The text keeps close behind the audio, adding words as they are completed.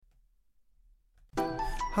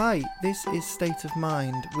Hi, this is State of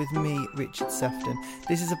Mind with me, Richard Sefton.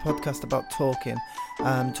 This is a podcast about talking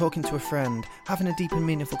to a friend, having a deep and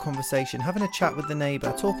meaningful conversation, having a chat with the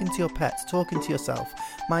neighbour, talking to your pets, talking to yourself.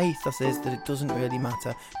 My ethos is that it doesn't really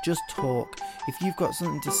matter, just talk. If you've got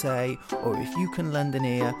something to say, or if you can lend an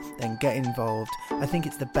ear, then get involved. I think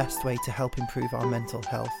it's the best way to help improve our mental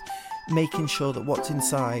health, making sure that what's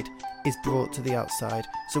inside is brought to the outside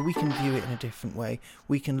so we can view it in a different way,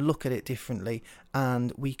 we can look at it differently,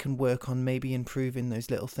 and we can work on maybe improving those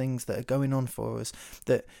little things that are going on for us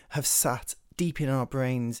that have sat deep in our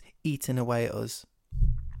brains, eating away at us.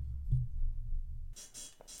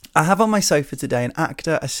 I have on my sofa today an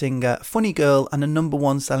actor, a singer, funny girl, and a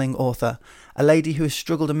 #1 selling author, a lady who has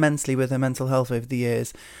struggled immensely with her mental health over the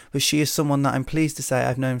years, but she is someone that I'm pleased to say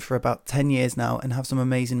I've known for about 10 years now and have some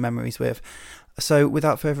amazing memories with. So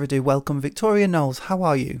without further ado, welcome Victoria Knowles. How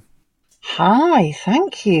are you? Hi,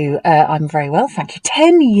 thank you. I'm very well, thank you.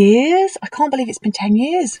 10 years? I can't believe it's been 10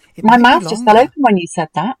 years. My mouth just fell open when you said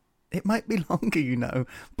that. It might be longer,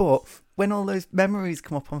 but when all those memories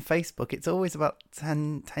come up on Facebook, it's always about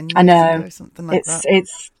 10 years ago, something like that.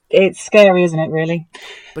 It's scary, isn't it, really?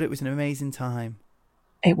 But it was an amazing time.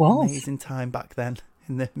 It was. Amazing time back then,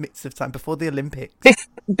 in the midst of time, before the Olympics.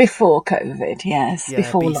 Before COVID, yes. Yeah,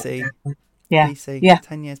 before BC. Lockdown. Yeah. BC, yeah.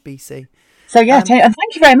 10 years BC. So, yeah, and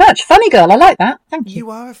thank you very much. Funny girl, I like that. Thank you. You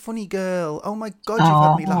are a funny girl. Oh, my God, you've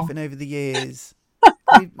had me laughing over the years.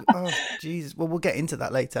 Oh, Jesus. Well, we'll get into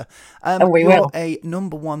that later. We you're will. a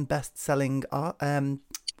 #1 best-selling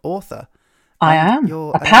author. I am.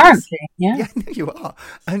 Apparently, yeah. Yeah, no, you are.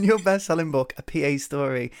 And your best-selling book, A PA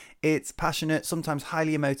Story, it's passionate, sometimes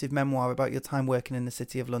highly emotive memoir about your time working in the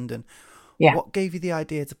City of London. Yeah. What gave you the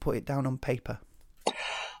idea to put it down on paper?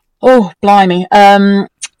 Oh, blimey.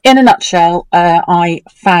 In a nutshell, I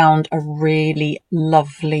found a really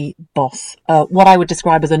lovely boss, what I would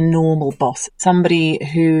describe as a normal boss, somebody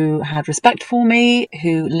who had respect for me,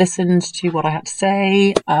 who listened to what I had to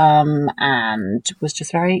say, and was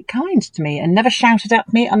just very kind to me and never shouted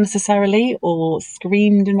at me unnecessarily or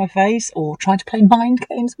screamed in my face or tried to play mind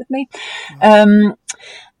games with me.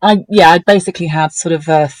 I basically had sort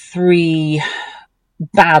of 3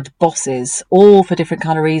 bad bosses, all for different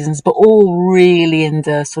kind of reasons, but all really in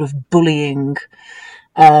the sort of bullying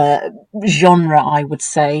genre, I would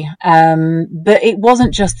say. But it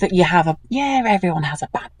wasn't just that you have everyone has a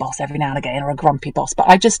bad boss every now and again, or a grumpy boss. But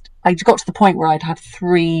I got to the point where I'd had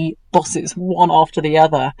 3 bosses, one after the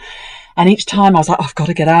other. And each time I was like, I've got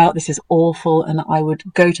to get out. This is awful. And I would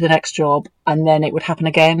go to the next job and then it would happen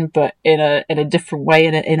again, but in a different way,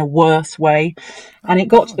 in a worse way. And it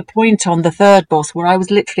got to the point on the 3rd boss where I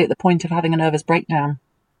was literally at the point of having a nervous breakdown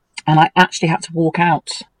and I actually had to walk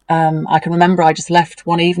out. I can remember I just left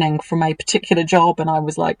one evening from a particular job and I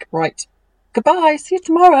was like, right, goodbye, see you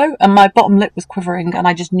tomorrow. And my bottom lip was quivering and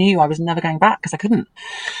I just knew I was never going back because I couldn't.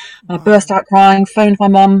 And I burst out crying, phoned my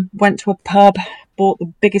mum, went to a pub, bought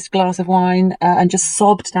the biggest glass of wine and just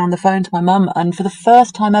sobbed down the phone to my mum. And for the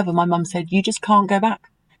first time ever, my mum said, you just can't go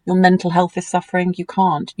back. Your mental health is suffering. You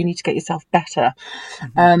can't. You need to get yourself better.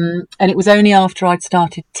 Mm-hmm. And it was only after I'd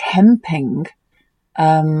started temping,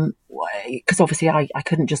 because obviously I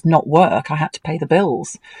couldn't just not work. I had to pay the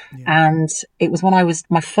bills. Yeah. And it was when I was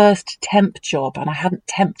my first temp job and I hadn't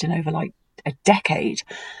temped in over like a decade.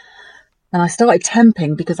 And I started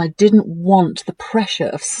temping because I didn't want the pressure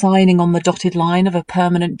of signing on the dotted line of a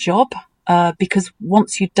permanent job. Because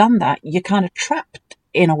once you've done that, you're kind of trapped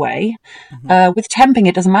in a way. Mm-hmm. With temping,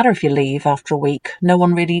 it doesn't matter if you leave after a week. No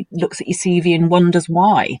one really looks at your CV and wonders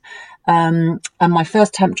why. And my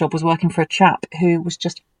first temp job was working for a chap who was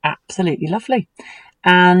just absolutely lovely.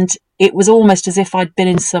 And it was almost as if I'd been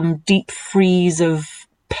in some deep freeze of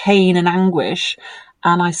pain and anguish.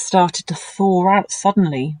 And I started to thaw out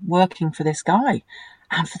suddenly working for this guy.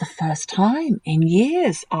 And for the first time in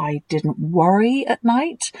years, I didn't worry at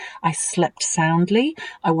night. I slept soundly.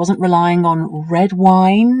 I wasn't relying on red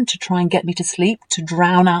wine to try and get me to sleep, to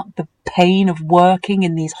drown out the pain of working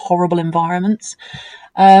in these horrible environments.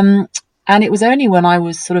 And it was only when I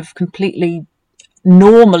was sort of completely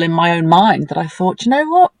normal in my own mind that I thought, you know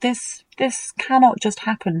what, this cannot just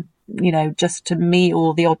happen, just to me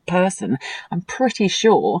or the odd person. I'm pretty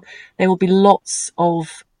sure there will be lots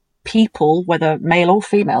of people, whether male or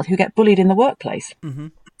female, who get bullied in the workplace. Mm-hmm.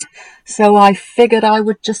 So I figured I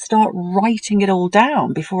would just start writing it all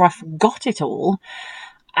down before I forgot it all.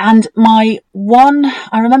 And I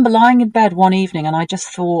remember lying in bed one evening and I just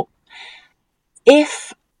thought,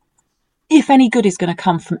 if any good is going to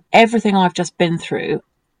come from everything I've just been through,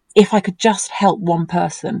 if I could just help one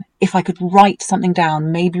person, if I could write something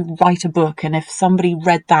down, maybe write a book, and if somebody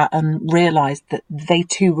read that and realised that they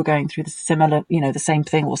too were going through the similar, the same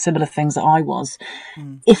thing or similar things that I was,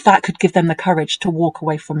 if that could give them the courage to walk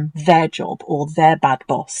away from their job or their bad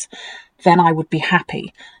boss, then I would be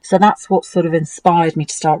happy. So that's what sort of inspired me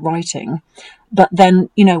to start writing. But then,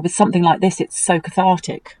 with something like this, it's so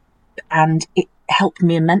cathartic, and it helped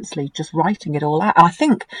me immensely just writing it all out. And I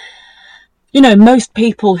think, most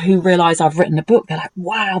people who realise I've written a book, they're like,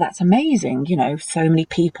 wow, that's amazing. So many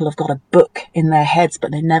people have got a book in their heads,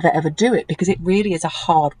 but they never ever do it, because it really is a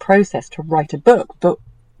hard process to write a book. But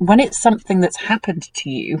when it's something that's happened to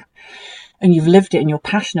you and you've lived it and you're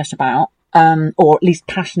passionate about, or at least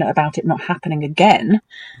passionate about it not happening again,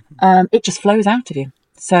 it just flows out of you.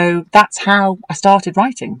 So that's how I started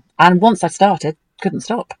writing. And once I started, couldn't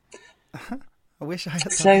stop. I wish I had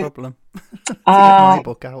that problem to get my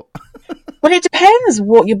book out. Well, it depends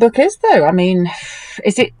what your book is, though. I mean,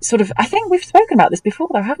 is it sort of... I think we've spoken about this before,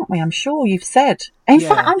 though, haven't we? I'm sure you've said. In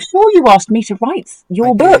fact, I'm sure you asked me to write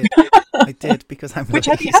your book. I did, because I'm which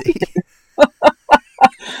lazy. I'd be happy to.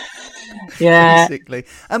 Yeah. Basically.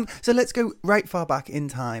 So let's go right far back in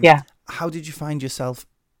time. Yeah. How did you find yourself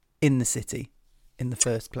in the city in the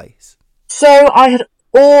first place? So I had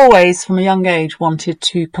always, from a young age, wanted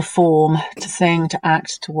to perform, to sing, to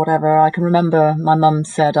act, to whatever. I can remember my mum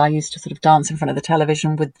said I used to sort of dance in front of the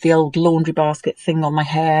television with the old laundry basket thing on my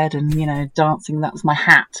head, and dancing, that was my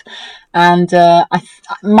hat. And I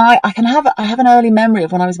have an early memory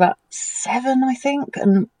of when I was about 7, I think,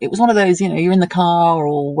 and it was one of those, you're in the car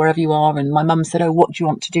or wherever you are, and my mum said, "Oh, what do you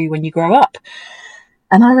want to do when you grow up?"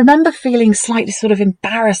 And I remember feeling slightly sort of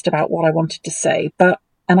embarrassed about what I wanted to say,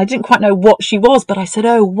 and I didn't quite know what she was, but I said,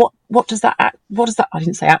 "Oh, what does that I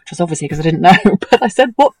didn't say actress, obviously, because I didn't know, but I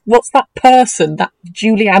said, what's that person, that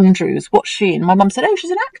Julie Andrews, what's she?" And my mum said, "Oh,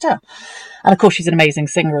 she's an actor." And of course, she's an amazing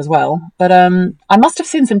singer as well. But I must have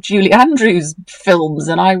seen some Julie Andrews films,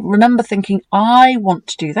 and I remember thinking, I want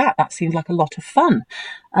to do that. That seems like a lot of fun.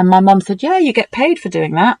 And my mum said, "Yeah, you get paid for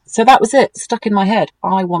doing that." So that was it, stuck in my head.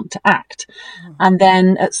 I want to act. And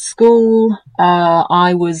then at school,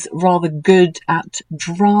 I was rather good at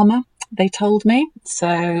drama, they told me.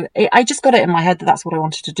 So I just got it in my head that that's what I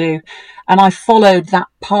wanted to do. And I followed that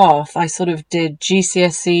path. I sort of did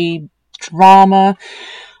GCSE drama.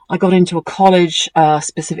 I got into a college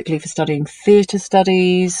specifically for studying theatre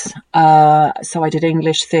studies. So I did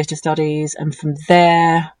English theatre studies. And from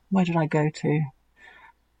there, where did I go to?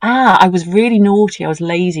 I was really naughty. I was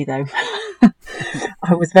lazy, though.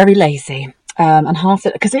 I was very lazy. And half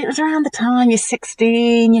it, because it was around the time you're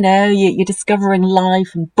 16, you're discovering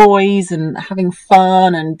life and boys and having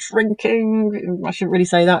fun and drinking. I shouldn't really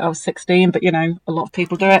say that. I was 16, but a lot of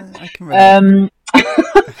people do it. I can relate.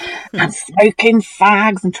 And smoking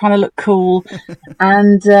fags and trying to look cool.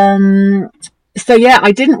 And so, yeah,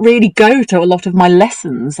 I didn't really go to a lot of my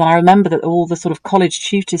lessons. And I remember that all the sort of college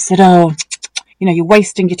tutors said, "Oh, you're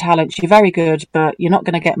wasting your talents. You're very good, but you're not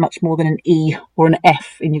going to get much more than an E or an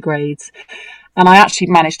F in your grades." And I actually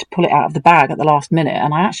managed to pull it out of the bag at the last minute,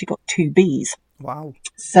 and I actually got 2 Bs. Wow.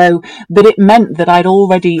 So, but it meant that I'd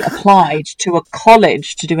already applied to a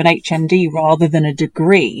college to do an HND rather than a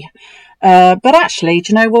degree. But actually,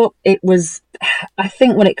 do you know what? I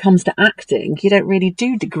think when it comes to acting, you don't really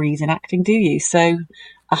do degrees in acting, do you? So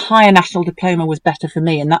a higher national diploma was better for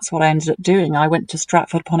me, and that's what I ended up doing. I went to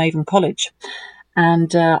Stratford-upon-Avon College,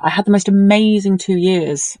 and I had the most amazing 2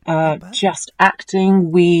 years just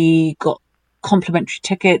acting. We got complimentary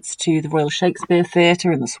tickets to the Royal Shakespeare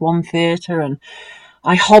Theatre and the Swan Theatre, and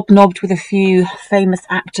I hobnobbed with a few famous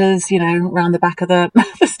actors, around the back of the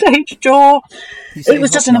stage door. It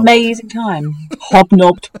was just an amazing time.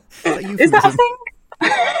 Hobnobbed. Is that a thing?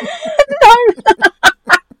 No.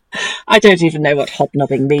 I don't even know what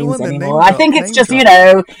hobnobbing means anymore. I think it's just,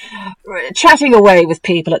 chatting away with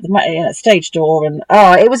people at the stage door, and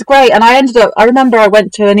it was great. And I remember I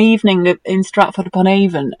went to an evening in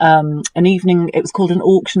Stratford-upon-Avon, an evening, it was called an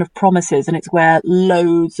auction of promises, and it's where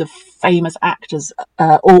loads of famous actors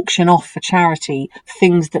auction off for charity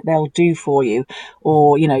things that they'll do for you,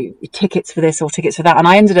 or tickets for this or tickets for that. And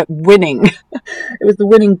I ended up winning. It was the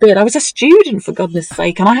winning bid. I was a student, for goodness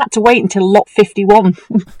sake, and I had to wait until lot 51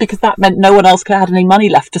 because that meant no one else had any money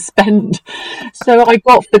left to spend. So I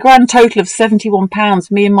got the grand total of £71.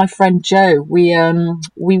 Me and my friend Joe, we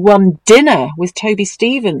won dinner with Toby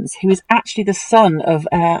Stevens, who is actually the son of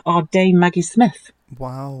our Dame Maggie Smith.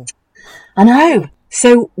 Wow. I know.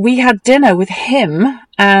 So we had dinner with him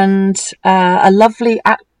and a lovely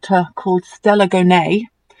actor called Stella Gonay,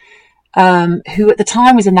 who at the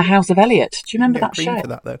time was in the House of Elliot. Do you remember that show?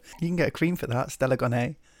 You can get a cream for that, for that, Stella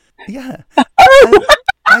Gonay. Yeah. Oh,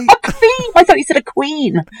 I, cream! I thought you said a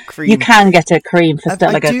queen. cream. You can get a cream for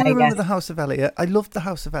Stella I do Godet, remember yes. the House of Elliot. I loved the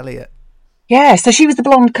House of Elliot. Yeah, so she was the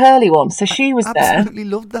blonde curly one. So she was there. Absolutely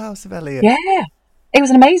loved the House of Elliot. Yeah. It was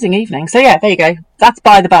an amazing evening. So yeah, there you go. That's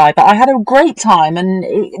by the by. But I had a great time, and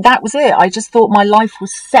that was it. I just thought my life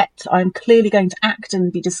was set. I'm clearly going to act and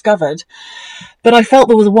be discovered. But I felt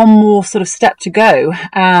there was one more sort of step to go,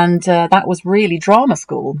 and that was really drama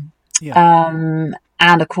school. Yeah.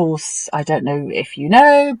 And of course, I don't know if you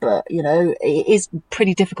know, but it is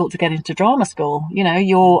pretty difficult to get into drama school.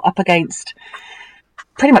 You're up against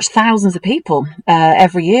pretty much thousands of people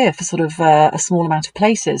every year for sort of a small amount of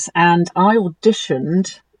places. And I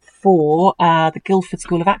auditioned for the Guildford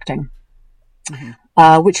School of Acting,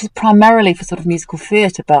 which is primarily for sort of musical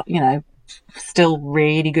theatre, but, still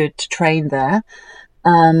really good to train there.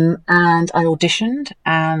 And I auditioned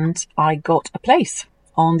and I got a place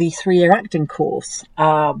on the 3-year acting course.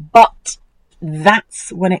 But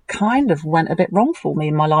that's when it kind of went a bit wrong for me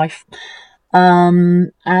in my life.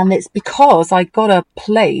 And it's because I got a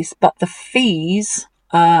place, but the fees,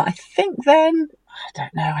 I think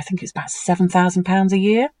it's about £7,000 a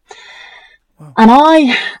year. Wow. And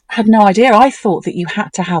I had no idea. I thought that you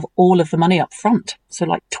had to have all of the money up front. So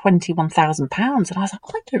like £21,000. And I was like,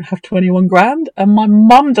 I don't have 21 grand. And my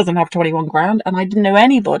mum doesn't have 21 grand. And I didn't know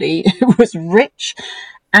anybody who was rich.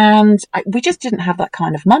 And we just didn't have that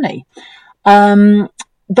kind of money.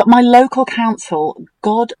 But my local council,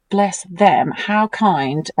 God bless them, how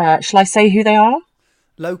kind. Shall I say who they are?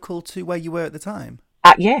 Local to where you were at the time?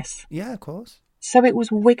 Yes. Yeah, of course. So it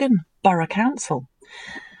was Wigan Borough Council.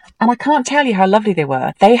 And I can't tell you how lovely they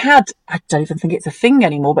were. They had, I don't even think it's a thing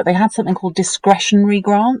anymore, but they had something called discretionary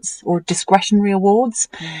grants or discretionary awards.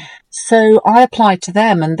 So I applied to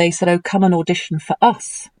them and they said, oh, come and audition for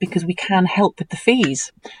us because we can help with the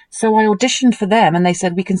fees. So I auditioned for them and they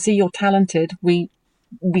said, we can see you're talented. We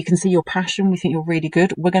can see your passion. We think you're really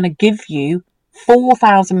good. We're going to give you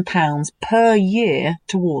 £4,000 per year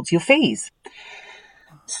towards your fees.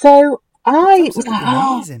 So I was like,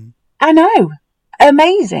 amazing. Oh, I know,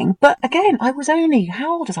 amazing. But again, I was only,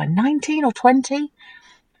 how old was I, 19 or 20?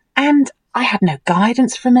 And I had no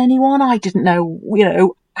guidance from anyone. I didn't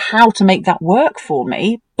know, how to make that work for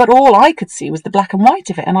me. But all I could see was the black and white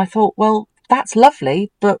of it. And I thought, well, that's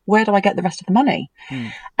lovely, but where do I get the rest of the money?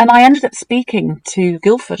 And I ended up speaking to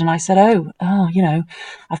Guildford and I said,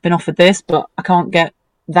 I've been offered this, but I can't get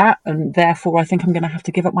that. And therefore I think I'm going to have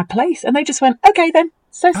to give up my place. And they just went, okay, then.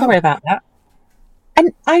 So sorry about that.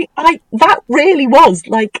 And I that really was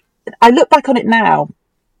like, I look back on it now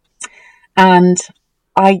and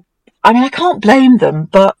I mean, I can't blame them,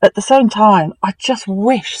 but at the same time, I just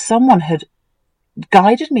wish someone had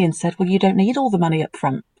guided me and said, well, you don't need all the money up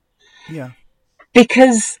front. Yeah.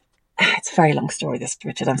 Because it's a very long story, this,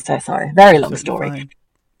 Richard. I'm so sorry. Very long story.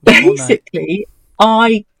 Basically,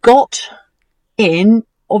 I got in,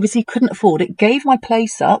 obviously couldn't afford it, gave my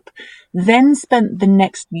place up, then spent the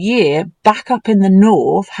next year back up in the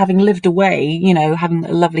north, having lived away, having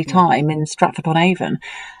a lovely time in Stratford-upon-Avon.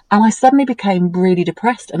 And I suddenly became really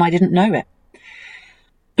depressed and I didn't know it.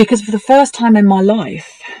 Because for the first time in my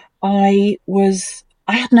life, I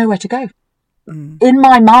had nowhere to go. In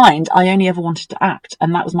my mind, I only ever wanted to act,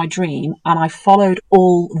 and that was my dream. And I followed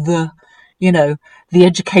all the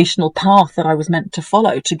educational path that I was meant to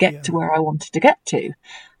follow to get to where I wanted to get to.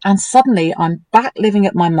 And suddenly I'm back living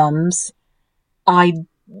at my mum's. I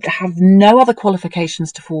have no other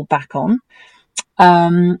qualifications to fall back on.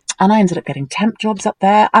 And I ended up getting temp jobs up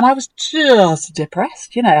there, and I was just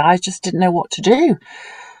depressed. I just didn't know what to do.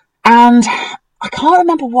 And I can't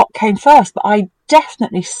remember what came first, but I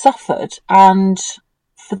definitely suffered. And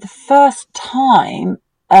for the first time,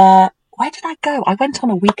 where did I go? I went on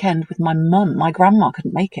a weekend with my mum. My grandma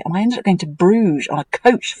couldn't make it. And I ended up going to Bruges on a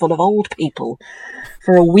coach full of old people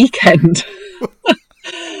for a weekend,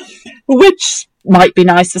 which might be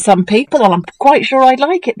nice for some people. And I'm quite sure I'd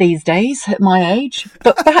like it these days at my age.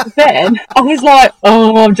 But back then I was like,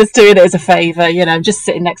 oh, I'm just doing it as a favour. I'm just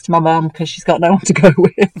sitting next to my mum because she's got no one to go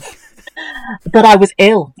with. But I was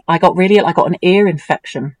ill. I got really ill. I got an ear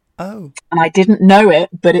infection. Oh. And I didn't know it,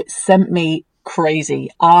 but it sent me crazy.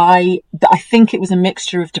 I think it was a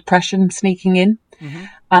mixture of depression sneaking in.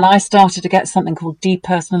 And I started to get something called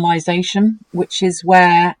depersonalization, which is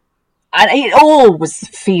where, and it all was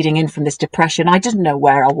feeding in from this depression. I didn't know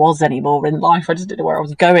where I was anymore in life. I just didn't know where I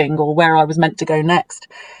was going or where I was meant to go next.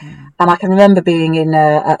 And I can remember being in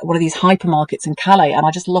one of these hypermarkets in Calais, and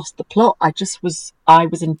I just lost the plot. I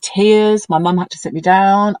was in tears. My mum had to sit me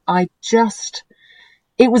down.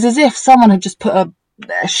 It was as if someone had just put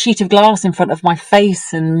a sheet of glass in front of my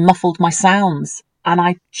face and muffled my sounds. And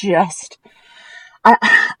I've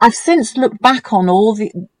since looked back on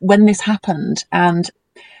when this happened, and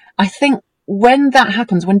I think when that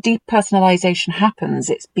happens, when depersonalization happens,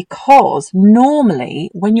 it's because normally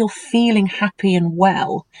when you're feeling happy and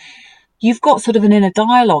well, you've got sort of an inner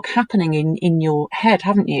dialogue happening in your head,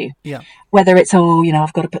 haven't you? Yeah. Whether it's,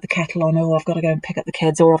 I've got to put the kettle on, I've got to go and pick up the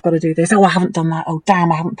kids, or I've got to do this, I haven't done that,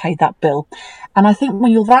 damn, I haven't paid that bill. And I think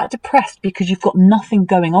when you're that depressed because you've got nothing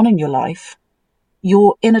going on in your life,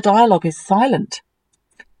 your inner dialogue is silent.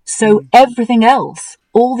 So everything else,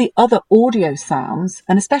 all the other audio sounds,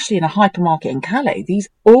 and especially in a hypermarket in Calais, these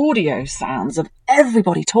audio sounds of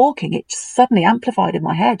everybody talking, it just suddenly amplified in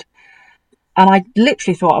my head. And I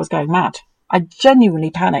literally thought I was going mad. I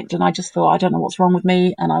genuinely panicked, and I just thought, I don't know what's wrong with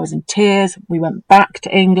me. And I was in tears. We went back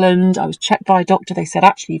to England. I was checked by a doctor. They said,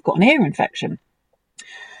 actually, you've got an ear infection.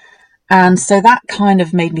 And so that kind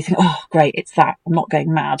of made me think, oh, great, it's that. I'm not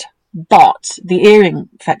going mad. But the ear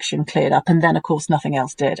infection cleared up, and then, of course, nothing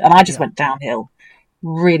else did. And I just went downhill,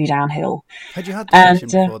 really downhill. Had you had depression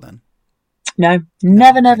before then? No,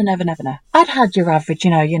 never. I'd had your average,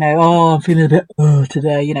 I'm feeling a bit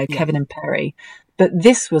today, Kevin and Perry. But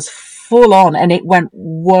this was full on, and it went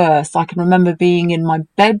worse. I can remember being in my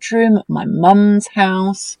bedroom at my mum's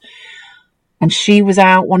house, and she was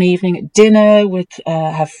out one evening at dinner with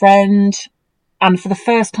her friend. And for the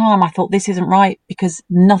first time, I thought, this isn't right, because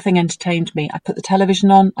nothing entertained me. I put the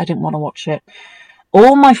television on. I didn't want to watch it.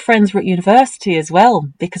 All my friends were at university as well,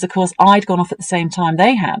 because, of course, I'd gone off at the same time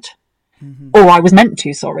they had. Or I was meant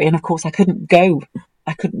to, sorry. And of course I couldn't go.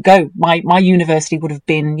 My university would have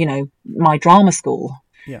been, my drama school.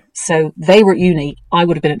 Yeah. So they were at uni. I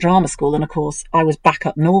would have been at drama school. And of course I was back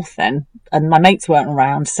up north then, and my mates weren't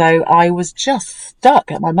around. So I was just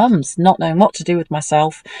stuck at my mum's, not knowing what to do with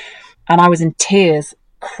myself. And I was in tears,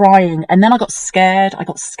 crying. And then I got scared. I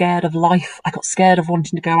got scared of life. I got scared of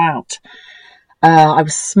wanting to go out. I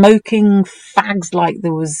was smoking fags like they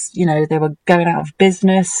were going out of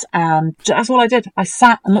business, and that's all I did. I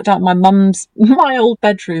sat and looked out my old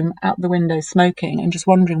bedroom out the window smoking, and just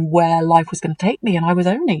wondering where life was going to take me. And I was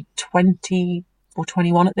only 20 or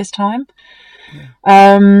 21 at this time. Yeah.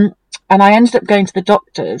 And I ended up going to the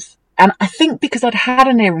doctors. And I think because I'd had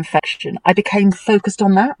an ear infection, I became focused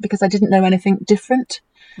on that because I didn't know anything different.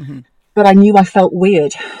 But I knew I felt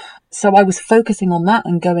weird. So I was focusing on that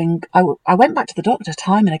and going, I went back to the doctor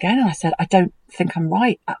time and again, and I said, I don't think I'm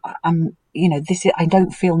right. I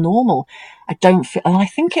don't feel normal. And I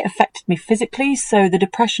think it affected me physically. So the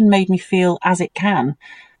depression made me feel, as it can,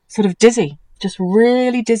 sort of dizzy, just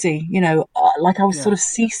really dizzy, like I was sort of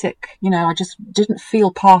seasick. I just didn't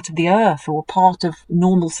feel part of the earth or part of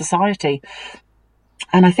normal society.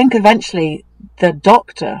 And I think eventually the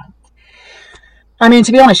doctor,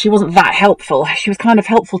 to be honest, she wasn't that helpful. She was kind of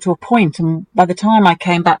helpful to a point. And by the time I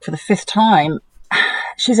came back for the 5th time,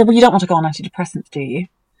 she said, well, you don't want to go on antidepressants, do you?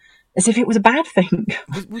 As if it was a bad thing.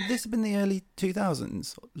 Would this have been the early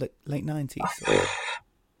 2000s, late 90s?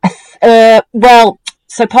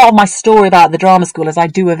 So part of my story about the drama school is I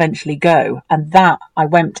do eventually go. And that I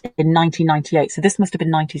went in 1998. So this must have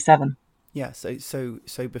been 97. Yeah, so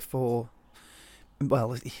before...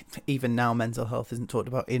 Well, even now, mental health isn't talked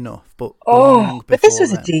about enough. But this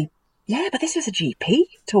was a GP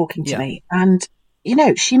talking to me, and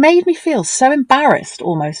she made me feel so embarrassed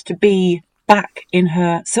almost to be back in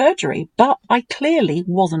her surgery, but I clearly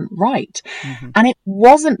wasn't right, and it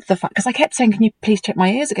wasn't the fact because I kept saying, "Can you please check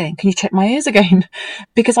my ears again? Can you check my ears again?"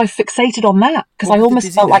 Because I fixated on that because I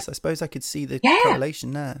almost felt like I suppose I could see the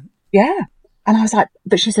correlation there. Yeah. And I was like,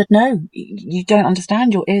 but she said, no, you don't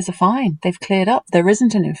understand. Your ears are fine. They've cleared up. There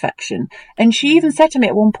isn't an infection. And she even said to me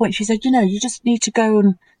at one point, she said, you just need to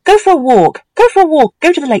go for a walk. Go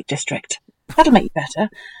to the Lake District. That'll make you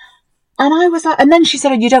better. And I was like, and then she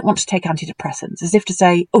said, you don't want to take antidepressants, as if to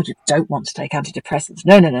say, oh, you don't want to take antidepressants.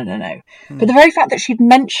 No. But the very fact that she'd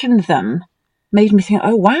mentioned them made me think,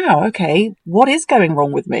 oh, wow, okay, what is going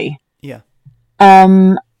wrong with me? Yeah.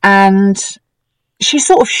 And she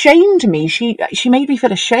sort of shamed me. She made me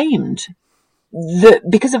feel ashamed that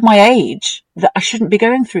because of my age, that I shouldn't be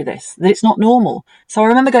going through this, that it's not normal. So I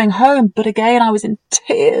remember going home, but again, I was in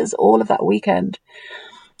tears all of that weekend.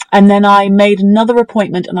 And then I made another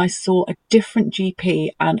appointment and I saw a different GP,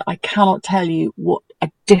 and I cannot tell you what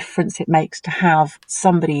a difference it makes to have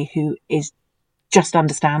somebody who just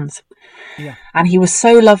understands. Yeah. And he was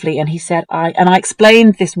so lovely, and he said, I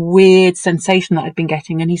explained this weird sensation that I'd been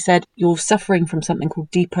getting, and he said, you're suffering from something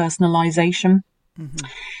called depersonalization.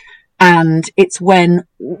 And it's when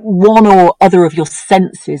one or other of your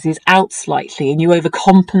senses is out slightly and you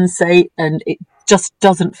overcompensate, and it just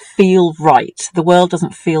doesn't feel right. The world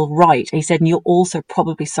doesn't feel right. He said, and you're also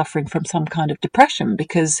probably suffering from some kind of depression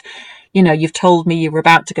because, you know, you've told me you were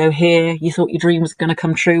about to go here, you thought your dream was going to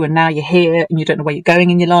come true, and now you're here and you don't know where you're going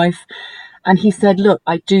in your life. And he said, look,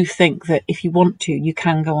 I do think that if you want to, you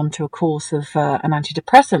can go on to a course of an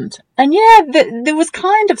antidepressant. And yeah, there was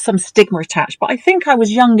kind of some stigma attached, but I think I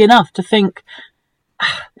was young enough to think,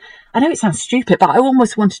 I know it sounds stupid, but I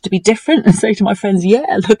almost wanted to be different and say to my friends,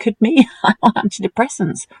 yeah, look at me, I'm on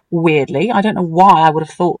antidepressants. Weirdly, I don't know why I would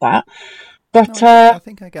have thought that. But no, I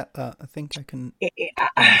think I get that. I think I can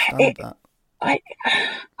understand that. I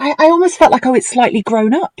almost felt like I was slightly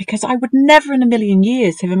grown up because I would never in a million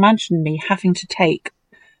years have imagined me having to take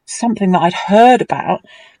something that I'd heard about,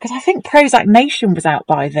 because I think Prozac Nation was out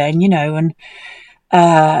by then, you know, and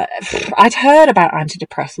I'd heard about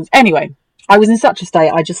antidepressants. Anyway, I was in such a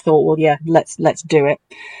state, I just thought, well, yeah, let's do it.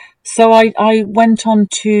 So I went on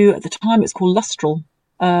to, at the time it was called Lustral,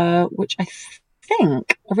 which I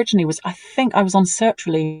think originally was, I was on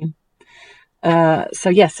sertraline.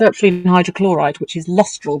 Sertraline hydrochloride, which is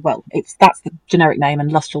Lustral. Well, that's the generic name,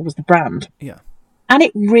 and Lustral was the brand. Yeah. And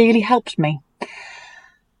it really helped me.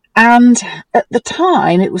 And at the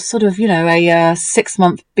time, it was sort of, you know, a 6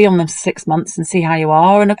 month, be on them 6 months and see how you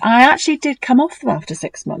are. And I actually did come off them after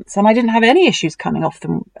 6 months, and I didn't have any issues coming off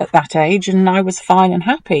them at that age, and I was fine and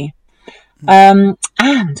happy. And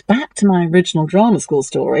back to my original drama school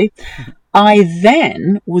story, I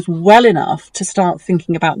then was well enough to start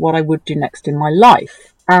thinking about what I would do next in my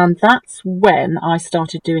life. And that's when I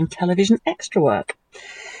started doing television extra work.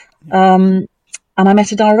 And I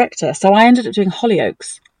met a director. So I ended up doing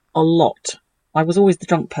Hollyoaks a lot. I was always the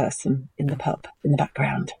drunk person in the pub in the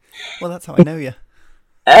background. Well, that's how I know you.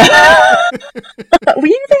 Were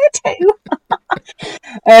you there too?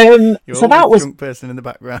 You're so that was the drunk person in the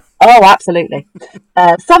background. Oh, absolutely.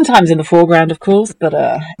 Sometimes in the foreground, of course, but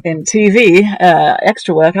in TV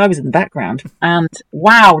extra work, I was in the background. And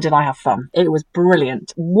wow, did I have fun! It was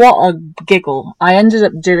brilliant. What a giggle! I ended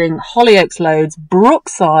up doing Hollyoaks loads,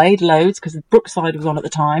 Brookside loads, because Brookside was on at the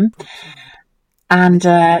time. And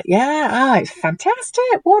it's fantastic.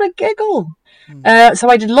 What a giggle! So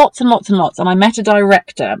I did lots and lots and lots, and I met a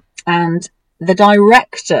director, and the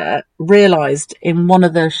director realised in one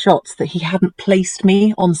of the shots that he hadn't placed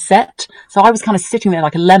me on set. So I was kind of sitting there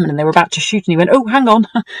like a lemon, and they were about to shoot, and he went, oh, hang on.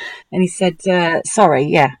 And he said, sorry,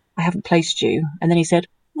 yeah, I haven't placed you. And then he said,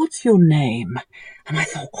 what's your name? And I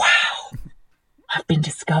thought, wow, I've been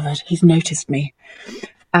discovered. He's noticed me.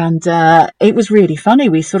 And it was really funny.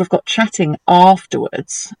 We sort of got chatting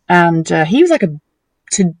afterwards, and he was like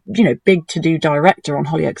big to-do director on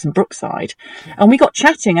Hollyoaks and Brookside. And we got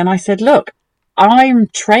chatting, and I said, look, I'm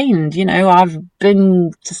trained, you know, I've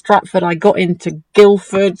been to Stratford, I got into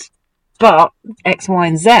Guildford, but X, Y,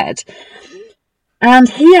 and Z. And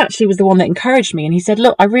he actually was the one that encouraged me. And he said,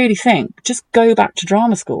 look, I really think just go back to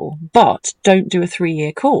drama school, but don't do a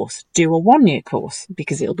 3-year course. Do a 1-year course,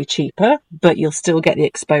 because it'll be cheaper, but you'll still get the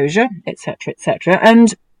exposure, etc., etc.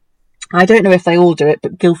 And I don't know if they all do it,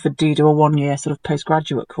 but Guildford do a 1-year sort of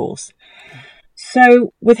postgraduate course.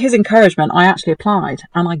 So with his encouragement, I actually applied,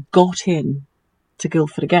 and I got in to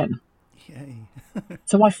Guildford again. Yay.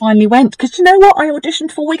 So I finally went, because you know what? I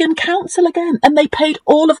auditioned for Wigan Council again, and they paid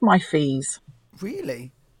all of my fees.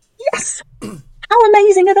 Really? Yes. How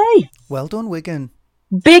amazing are they? Well done, Wigan.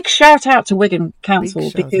 Big shout out to Wigan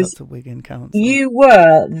Council, because you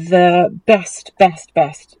were the best.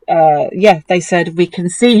 They said, we can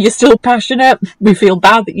see you're still passionate. We feel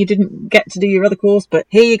bad that you didn't get to do your other course, but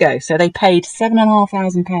here you go. So they paid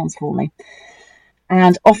 £7,500 for me,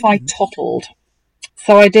 and off I tottled.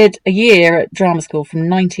 So I did a year at drama school from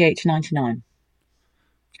 98 to 99.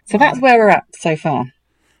 So that's where we're at so far.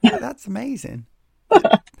 Yeah, that's amazing.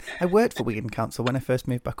 I worked for Wigan Council when I first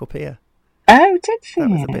moved back up here. Oh, did you? That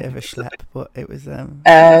was a bit of a schlep, but it was...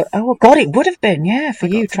 oh, God, it would have been, yeah, for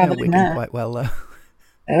you travelling there. Quite well, though.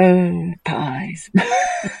 Oh, pies.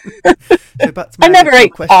 So back to my I never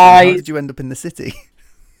ate question. pies. How did you end up in the city?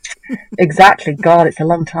 Exactly. God, it's a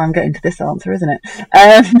long time getting to this answer, isn't it?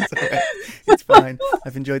 It's fine.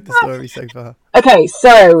 I've enjoyed the story so far. Okay,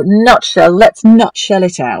 so let's nutshell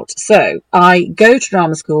it out. So I go to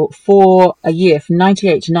drama school for a year from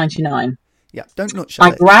 98 to 99. Yeah, don't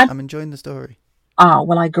nutshell it. I'm enjoying the story.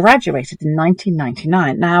 Well, I graduated in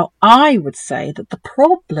 1999. Now, I would say that the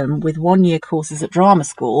problem with 1-year courses at drama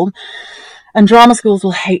school, and drama schools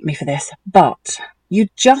will hate me for this, but you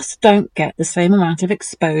just don't get the same amount of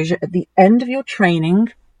exposure at the end of your training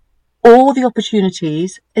or the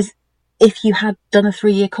opportunities as if you had done a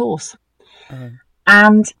 3-year course.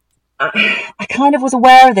 And I kind of was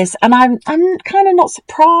aware of this, and I'm kind of not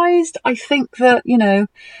surprised. I think that, you know,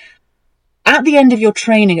 at the end of your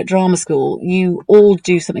training at drama school, you all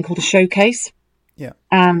do something called a showcase. Yeah.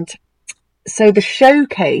 And so the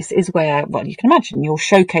showcase is where, well, you can imagine you're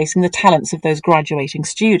showcasing the talents of those graduating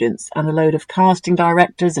students, and a load of casting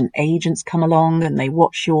directors and agents come along and they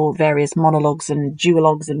watch your various monologues and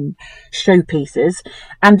duologues and showpieces.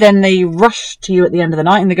 And then they rush to you at the end of the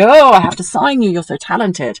night and they go, oh, I have to sign you. You're so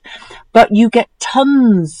talented. But you get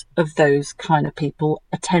tons of those kind of people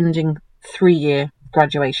attending 3-year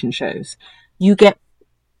graduation shows. You get,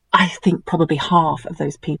 I think, probably half of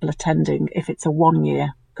those people attending if it's a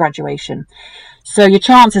 1-year graduation. So your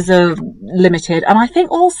chances are limited. And I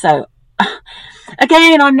think also,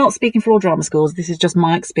 again, I'm not speaking for all drama schools, this is just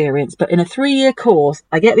my experience, but in a 3-year course,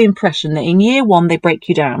 I get the impression that in year 1 they break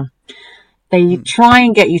you down. They try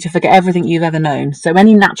and get you to forget everything you've ever known. So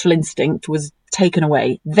any natural instinct was taken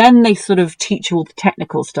away. Then they sort of teach you all the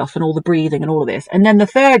technical stuff and all the breathing and all of this. And then the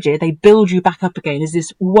 3rd year, they build you back up again as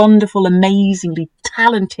this wonderful, amazingly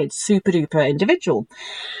talented, super duper individual.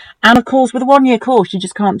 And of course, with a 1-year course, you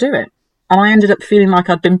just can't do it. And I ended up feeling like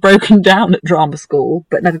I'd been broken down at drama school,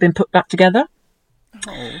 but never been put back together.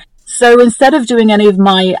 Oh. So instead of doing any of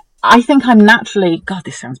my, I think I'm naturally, God,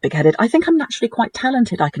 this sounds big-headed. I think I'm naturally quite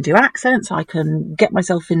talented. I can do accents. I can get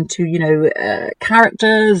myself into, you know,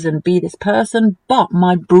 characters and be this person. But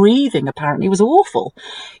my breathing apparently was awful.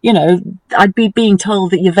 You know, I'd be being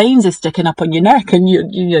told that your veins are sticking up on your neck and you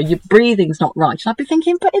know, your breathing's not right. And I'd be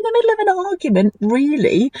thinking, but in the middle of an argument,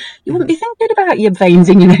 really, you wouldn't be thinking about your veins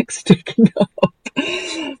in your neck sticking up.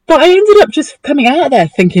 But I ended up just coming out of there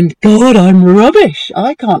thinking, God, I'm rubbish.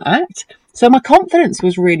 I can't act. So my confidence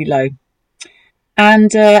was really low.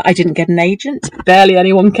 And I didn't get an agent. Barely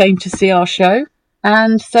anyone came to see our show.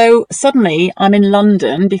 And so suddenly I'm in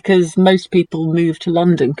London, because most people move to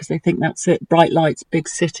London because they think that's it. Bright lights, big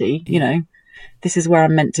city, you know, this is where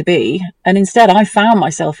I'm meant to be. And instead I found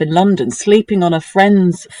myself in London sleeping on a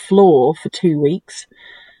friend's floor for 2 weeks.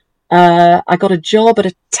 I got a job at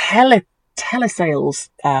a telesales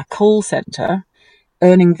call centre,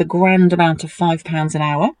 earning the grand amount of £5 an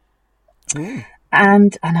hour. Ooh.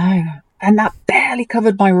 And I know, and that barely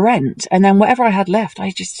covered my rent. And then whatever I had left,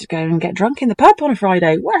 I just go and get drunk in the pub on a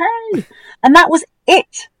Friday. Woohoo! And that was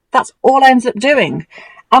it. That's all I ended up doing.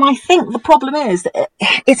 And I think the problem is that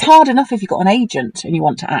it's hard enough if you've got an agent and you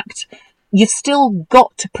want to act. You've still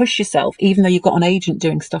got to push yourself, even though you've got an agent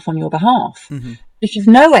doing stuff on your behalf. Mm-hmm. If you've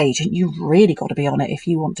no agent, you've really got to be on it if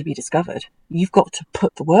you want to be discovered. You've got to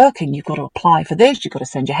put the work in. You've got to apply for this. You've got to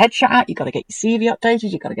send your headshot out. You've got to get your CV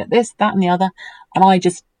updated. You've got to get this, that, and the other. And I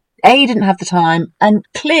just, didn't have the time. And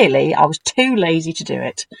clearly I was too lazy to do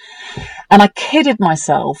it. And I kidded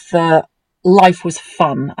myself that life was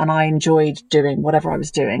fun and I enjoyed doing whatever I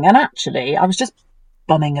was doing. And actually, I was just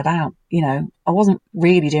bumming about. You know, I wasn't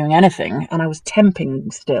really doing anything and I was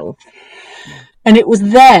temping still. Yeah. And it was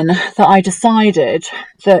then that I decided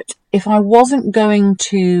that if I wasn't going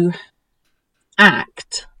to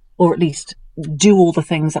act, or at least do all the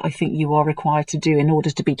things that I think you are required to do in order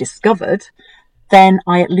to be discovered, then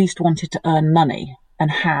I at least wanted to earn money and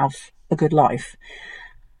have a good life.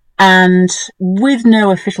 And with no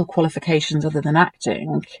official qualifications other than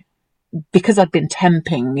acting, because I'd been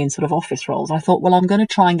temping in sort of office roles, I thought, well, I'm going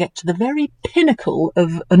to try and get to the very pinnacle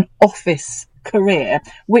of an office career,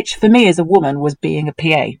 which for me as a woman was being a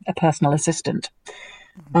PA, a personal assistant,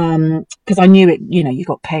 because I knew it, you know, you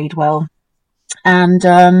got paid well. And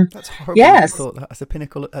that's horrible. Yes, I thought that as a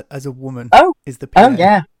pinnacle as a woman. Is the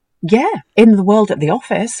PA. In the world at the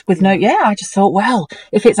office with I just thought, well,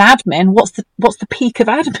 if it's admin, what's the peak of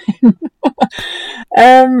admin?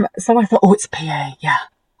 So I thought, it's PA.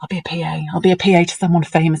 I'll be a PA. I'll be a PA to someone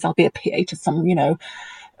famous. I'll be a PA to some, you know,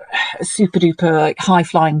 super duper high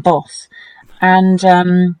flying boss. And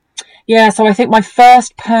so I think my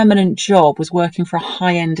first permanent job was working for a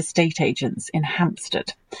high-end estate agents in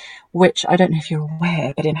Hampstead, which I don't know if you're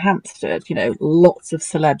aware, but in Hampstead, you know, lots of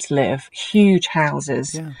celebs live, huge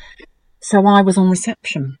houses. Yeah. So I was on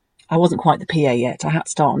reception. I wasn't quite the PA yet. I had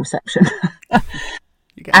to start on reception.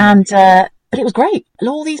 But it was great.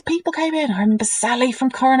 All these people came in. I remember Sally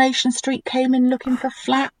from Coronation Street came in looking for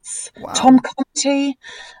flats. Wow. Tom Conti,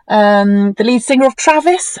 the lead singer of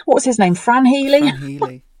Travis. What was his name? Fran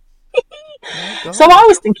Healy. God. So I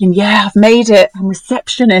was thinking, yeah, I've made it. I'm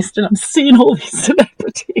receptionist and I'm seeing all these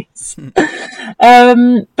celebrities.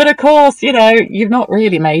 But of course, you've not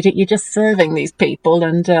really made it. You're just serving these people.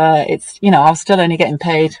 And it's, I was still only getting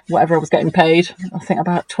paid whatever I was getting paid. I think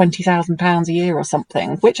about £20,000 a year or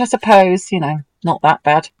something, which I suppose, not that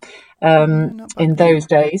bad Not bad in those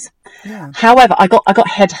days. Yeah. However, I got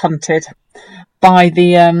headhunted by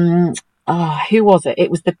the, who was it?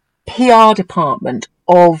 It was the PR department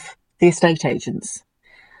of the estate agents.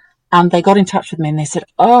 And they got in touch with me and they said,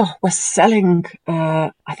 oh, we're selling,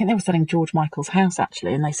 I think they were selling George Michael's house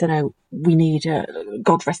actually. And they said, oh, we need,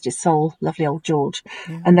 God rest his soul, lovely old George.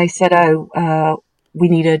 Yeah. And they said, oh, we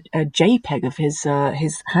need a JPEG of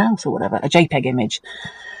his house or whatever, a JPEG image.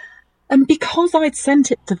 And because I'd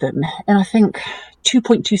sent it to them in, I think,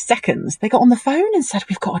 2.2 seconds, they got on the phone and said,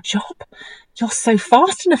 we've got a job. You're so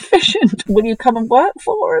fast and efficient. Will you come and work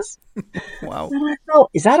for us? Wow. And I thought,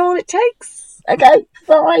 is that all it takes? Okay,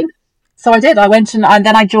 fine. So I did. I went and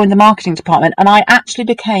then I joined the marketing department and I actually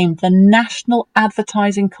became the national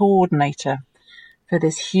advertising coordinator for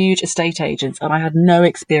this huge estate agents. And I had no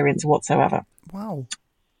experience whatsoever. Wow.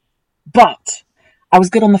 But I was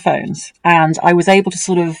good on the phones and I was able to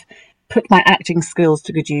sort of put my acting skills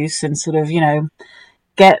to good use and sort of,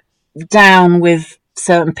 get down with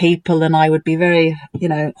certain people, and I would be very,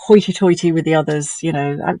 hoity-toity with the others, you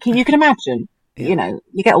can imagine, Yeah.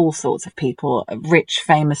 You get all sorts of people, rich,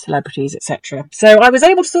 famous celebrities, etc. So I was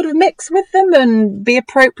able to sort of mix with them and be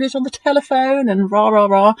appropriate on the telephone and rah, rah,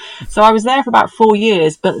 rah. So I was there for about 4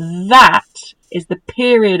 years, but that is the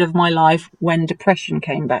period of my life when depression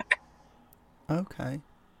came back. Okay.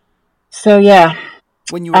 So, yeah.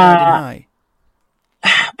 When you were riding high?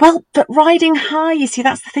 Well, but riding high, you see,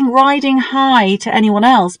 that's the thing, riding high to anyone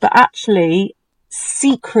else, but actually,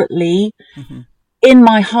 secretly, in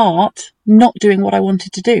my heart, not doing what I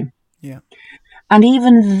wanted to do. Yeah. And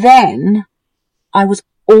even then, I was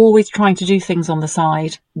always trying to do things on the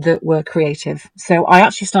side that were creative. So I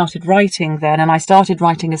actually started writing then, and I started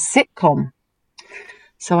writing a sitcom.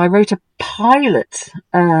 So I wrote a pilot,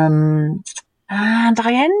 and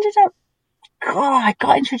I ended up, I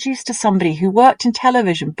got introduced to somebody who worked in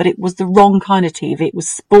television, but it was the wrong kind of TV. It was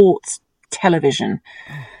sports television.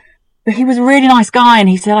 But he was a really nice guy, and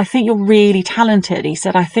he said, I think you're really talented. He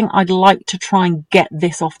said, I think I'd like to try and get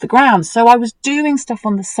this off the ground. So I was doing stuff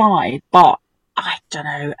on the side, but I don't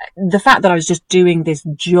know, the fact that I was just doing this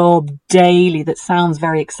job daily that sounds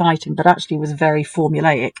very exciting, but actually was very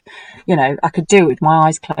formulaic. I could do it with my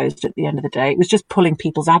eyes closed at the end of the day. It was just pulling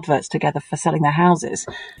people's adverts together for selling their houses.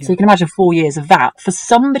 Yeah. So you can imagine 4 years of that. For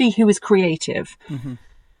somebody who is creative,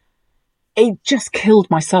 it just killed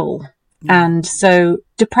my soul. Yeah. And so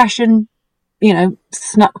depression,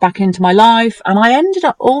 snuck back into my life. And I ended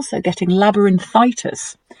up also getting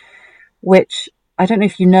labyrinthitis, which I don't know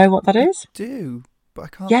if you know what that is. I do, but I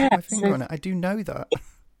can't put my finger on it. I do know that.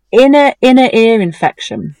 Inner ear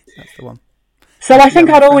infection. That's the one. So I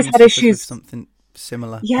think I'd always had issues. With something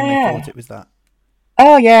similar. Yeah. And I thought it was that.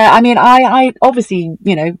 Oh, yeah. I mean, I obviously,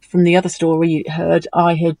 from the other story you heard,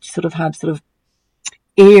 I had had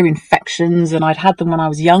ear infections, and I'd had them when I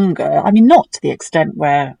was younger. I mean, not to the extent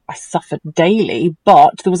where I suffered daily,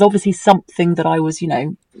 but there was obviously something that I was,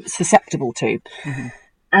 susceptible to.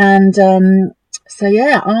 And so,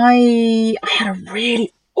 yeah, I had a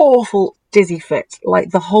really awful dizzy fit,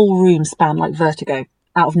 like the whole room span like vertigo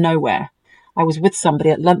out of nowhere. I was with somebody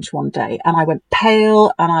at lunch one day and I went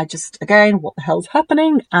pale and I just, again, what the hell's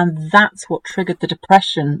happening? And that's what triggered the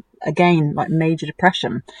depression, again, like major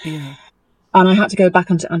depression. Yeah. And I had to go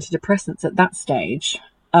back onto antidepressants at that stage.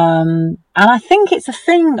 And I think it's a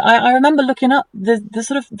thing. I remember looking up the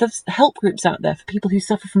help groups out there for people who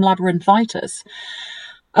suffer from labyrinthitis.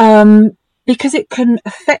 Because it can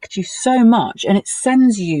affect you so much and it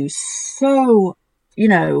sends you so,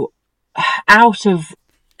 out of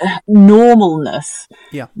normalness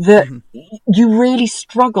that you really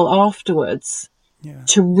struggle afterwards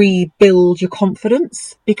to rebuild your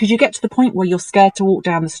confidence, because you get to the point where you're scared to walk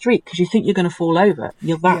down the street because you think you're going to fall over.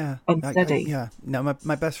 You're that unsteady. No,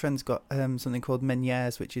 my best friend's got something called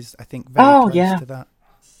Meniere's, which is, I think, very close to that.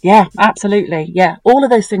 Yeah, absolutely. Yeah, all of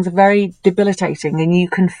those things are very debilitating and you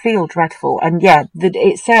can feel dreadful. And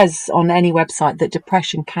it says on any website that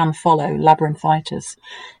depression can follow labyrinthitis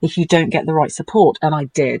if you don't get the right support. And I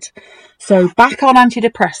did. So back on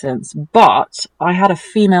antidepressants, but I had a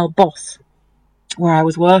female boss where I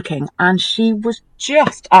was working and she was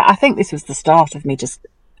just, I think this was the start of me just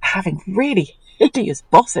having really hideous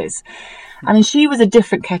bosses. I mean, she was a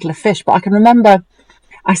different kettle of fish, but I can remember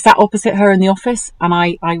I sat opposite her in the office and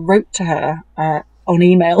I wrote to her on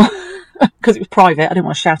email because it was private. I didn't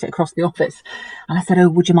want to shout it across the office. And I said, oh,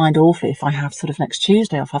 would you mind awfully if I have sort of next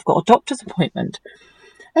Tuesday off? I've got a doctor's appointment.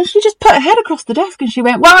 And she just put her head across the desk and she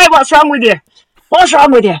went, why, what's wrong with you? What's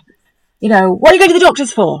wrong with you? You know, what are you going to the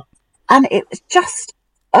doctors for? And it was just,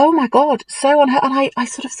 oh my God, so on her. And I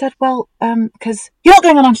sort of said, well, because you're not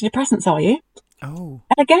going on antidepressants, are you? Oh.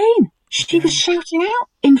 And again, she was shouting out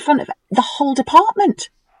in front of the whole department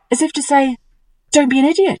as if to say, don't be an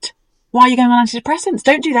idiot. Why are you going on antidepressants?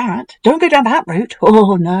 Don't do that. Don't go down that route.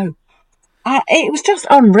 Oh, no. It was just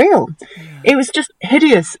unreal. Yeah. It was just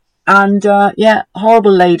hideous. And,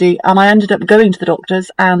 horrible lady. And I ended up going to the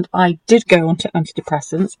doctors and I did go on to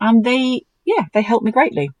antidepressants and they helped me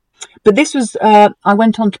greatly. But this was, I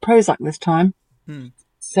went on to Prozac this time.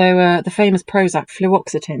 So the famous Prozac,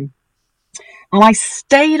 fluoxetine. And I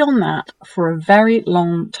stayed on that for a very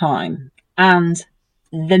long time. And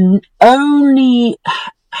the only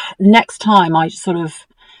next time I sort of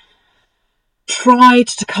tried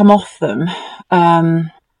to come off them,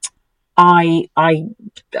 I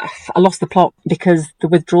lost the plot because the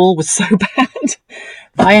withdrawal was so bad.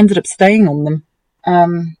 I ended up staying on them.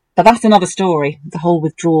 But that's another story, the whole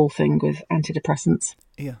withdrawal thing with antidepressants.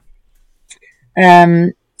 Yeah.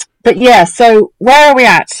 But yeah, so where are we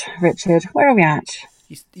at, Richard? Where are we at?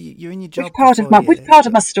 You're in your job. Which part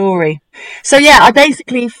of my story? So yeah, I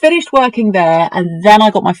basically finished working there, and then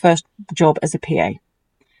I got my first job as a PA,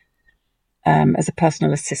 as a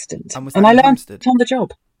personal assistant, and I learned Hampstead? On the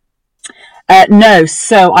job. No,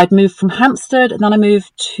 so I'd moved from Hampstead, and then I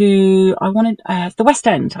moved to the West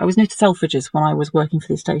End. I was near to Selfridges when I was working for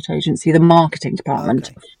the estate agency, the marketing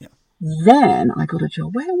department. Okay. Yeah. Then I got a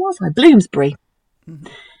job. Where was I? Bloomsbury. Mm-hmm.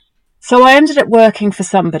 So I ended up working for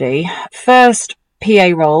somebody, first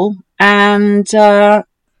PA role, and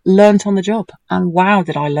learnt on the job. And wow,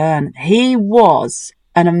 did I learn. He was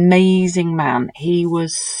an amazing man. He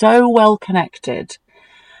was so well connected.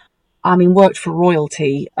 I mean, worked for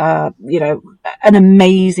royalty, an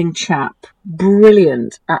amazing chap,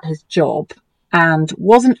 brilliant at his job, and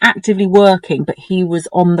wasn't actively working, but he was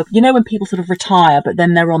on the, when people sort of retire, but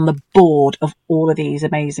then they're on the board of all of these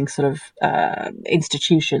amazing sort of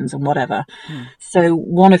institutions and whatever. So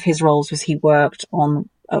one of his roles was he worked on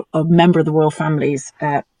a member of the royal family's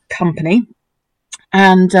company,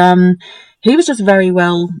 and he was just very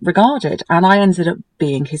well regarded, and I ended up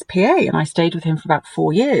being his PA, and I stayed with him for about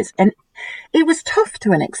 4 years. And it was tough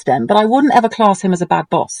to an extent, but I wouldn't ever class him as a bad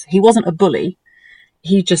boss. He wasn't a bully.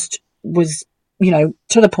 He just was, to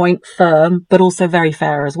the point, firm, but also very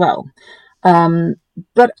fair as well.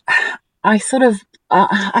 But I sort of,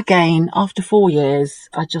 again, after 4 years,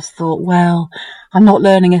 I just thought, well, I'm not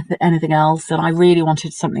learning anything else, and I really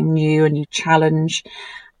wanted something new, a new challenge.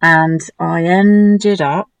 And I ended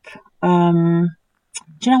up,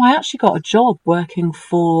 I actually got a job working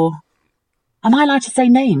for, am I allowed to say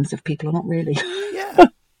names of people or not really? Yeah, of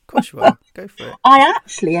course you are. Go for it. I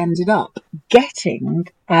actually ended up getting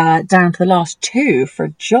down to the last two for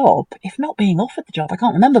a job, if not being offered the job. I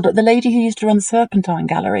can't remember, but the lady who used to run the Serpentine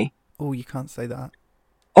Gallery. Oh, you can't say that.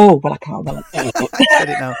 Oh, well, I can't. Well, I said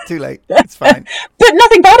it now. Too late. It's fine. But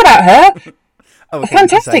nothing bad about her. Oh, okay,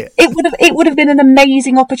 fantastic. It would have been an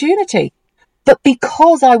amazing opportunity. But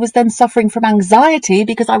because I was then suffering from anxiety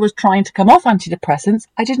because I was trying to come off antidepressants,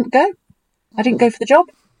 I didn't go. I didn't go for the job.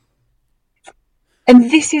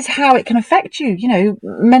 And this is how it can affect you,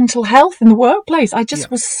 mental health in the workplace. I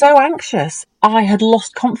just was so anxious. I had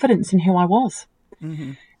lost confidence in who I was.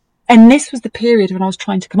 Mm-hmm. And this was the period when I was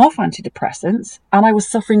trying to come off antidepressants, and I was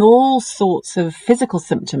suffering all sorts of physical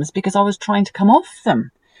symptoms because I was trying to come off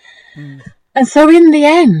them. Mm. And so in the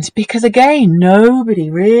end, because again,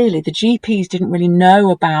 nobody really, the GPs didn't really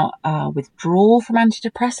know about withdrawal from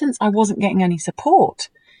antidepressants. I wasn't getting any support.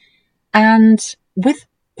 And with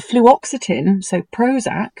fluoxetine, so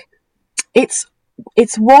Prozac, it's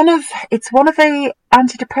one of the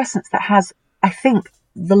antidepressants that has, I think,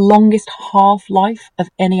 the longest half-life of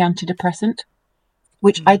any antidepressant,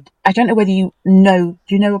 which I don't know whether do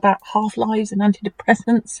you know about half-lives and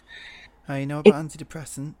antidepressants? I know about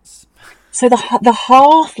antidepressants. So the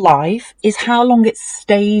half-life is how long it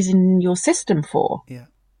stays in your system for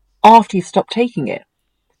after you've stopped taking it.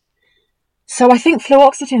 So I think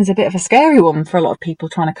fluoxetine is a bit of a scary one for a lot of people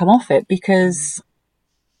trying to come off it, because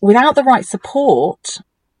without the right support,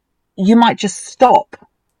 you might just stop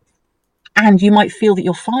and you might feel that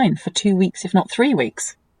you're fine for 2 weeks, if not 3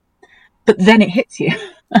 weeks. But then it hits you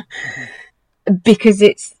because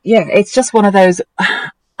it's just one of those...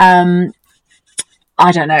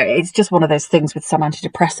 I don't know. It's just one of those things with some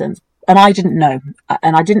antidepressants. And I didn't know.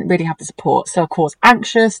 And I didn't really have the support. So, of course,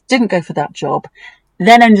 anxious, didn't go for that job.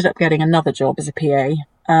 then ended up getting another job as a PA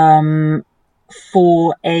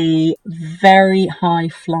for a very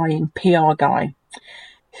high-flying PR guy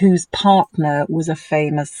whose partner was a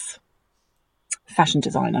famous fashion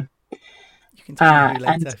designer. You can tell me who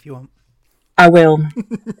later if you want. I will.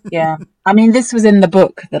 Yeah. I mean, this was in the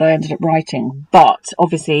book that I ended up writing, but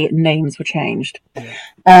obviously names were changed.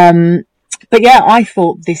 Yeah. But yeah, I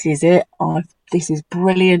thought, this is it. This is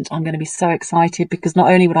brilliant. I'm going to be so excited, because not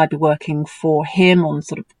only would I be working for him on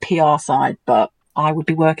sort of the PR side, but I would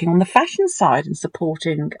be working on the fashion side and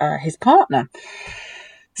supporting his partner.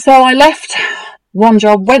 So I left one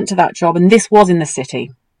job, went to that job, and this was in the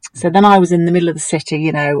city. So then I was in the middle of the city,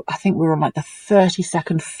 you know, I think we were on like the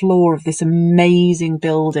 32nd floor of this amazing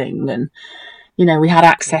building. And, you know, we had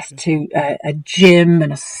access to a gym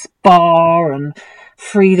and a spa and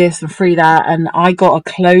free this and free that. And I got a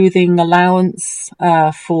clothing allowance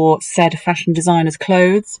for said fashion designer's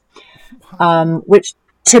clothes, which,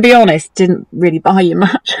 to be honest, didn't really buy you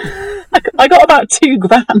much. I got about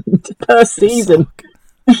 $2,000 per season.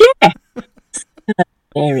 Yeah.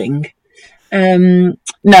 Earring.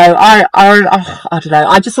 No, I don't know.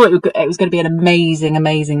 I just thought it was going to be an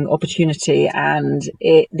amazing opportunity, and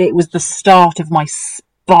it was the start of my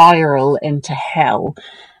spiral into hell,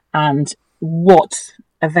 and what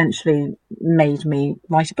eventually made me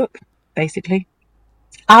write a book, basically.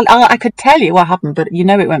 I could tell you what happened, but you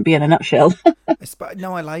know it won't be in a nutshell.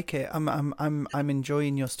 No, I like it. I'm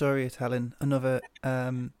enjoying your storytelling. Another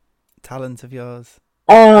talent of yours.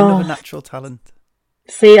 Another natural talent.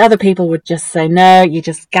 See, other people would just say, no, you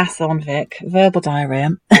just gas on, Vic. Verbal diarrhea.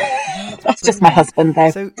 That's just my husband, though.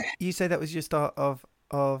 So you say that was your start of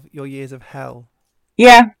your years of hell?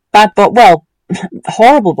 Yeah, bad boss. Well,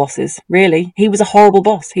 horrible bosses, really. He was a horrible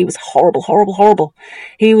boss. He was horrible.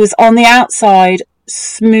 He was on the outside,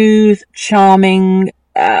 smooth, charming,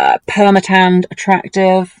 permatanned,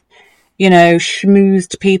 attractive, you know,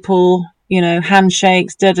 schmoozed people, you know,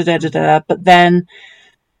 handshakes, but then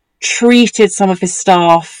treated some of his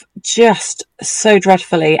staff just so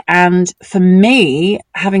dreadfully. And for me,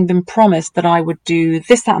 having been promised that I would do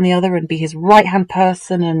this, that and the other and be his right-hand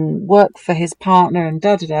person and work for his partner and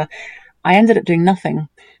I ended up doing nothing,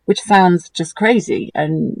 which sounds just crazy.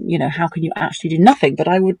 And, you know, how can you actually do nothing? But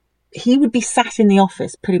he would be sat in the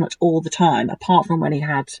office pretty much all the time, apart from when he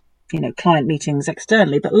had, you know, client meetings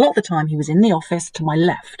externally. But a lot of the time he was in the office to my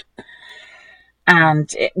left. And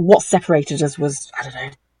what separated us was, I don't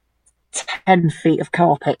know, 10 feet of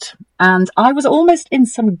carpet, and I was almost in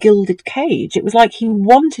some gilded cage. It was like he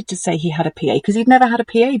wanted to say he had a PA, because he'd never had a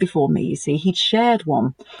PA before me, you see. He'd shared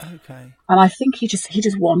one. Okay. And I think he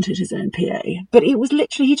just wanted his own PA. But it was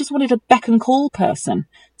literally, he just wanted a beck and call person.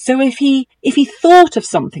 So if he thought of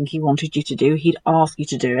something he wanted you to do, he'd ask you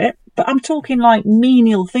to do it. But I'm talking like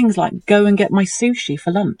menial things like go and get my sushi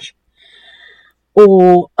for lunch.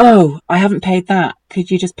 Or, oh, I haven't paid that.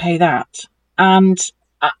 Could you just pay that? And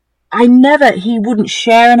he wouldn't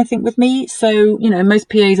share anything with me. So, you know, most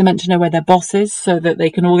PAs are meant to know where their boss is so that they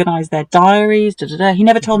can organise their diaries. He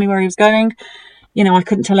never told me where he was going. You know, I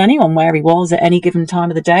couldn't tell anyone where he was at any given time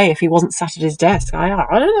of the day if he wasn't sat at his desk. I don't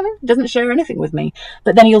know. He doesn't share anything with me.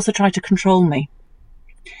 But then he also tried to control me.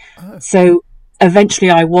 Oh. So eventually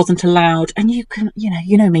I wasn't allowed. And you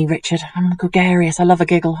know me, Richard. I'm gregarious. I love a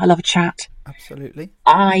giggle. I love a chat. Absolutely.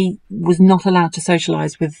 I was not allowed to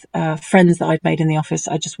socialise with friends that I'd made in the office.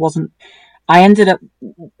 I just wasn't. I ended up,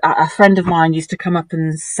 a friend of mine used to come up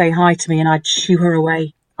and say hi to me and I'd shoo her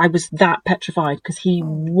away. I was that petrified because he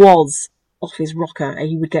was off his rocker.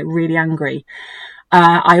 He would get really angry.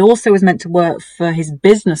 I also was meant to work for his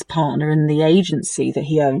business partner in the agency that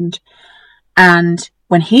he owned. And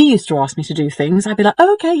when he used to ask me to do things, I'd be like,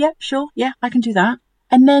 oh, okay, yeah, sure. Yeah, I can do that.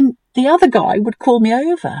 And then the other guy would call me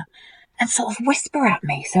over and sort of whisper at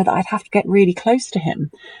me so that I'd have to get really close to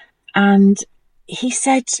him. And he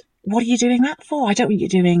said, what are you doing that for? I don't want you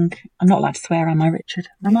doing... I'm not allowed to swear, am I, Richard?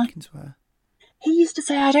 Am I? You can swear. He used to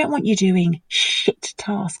say, I don't want you doing shit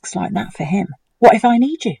tasks like that for him. What if I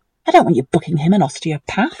need you? I don't want you booking him an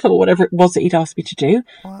osteopath or whatever it was that he'd asked me to do.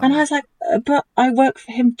 Wow. And I was like, but I work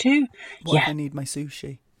for him too. What if I need my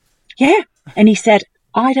sushi? Yeah. And he said,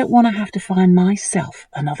 I don't want to have to find myself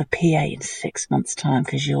another PA in 6 months' time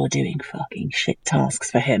because you're doing fucking shit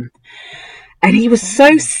tasks for him. And he was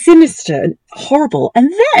so sinister and horrible.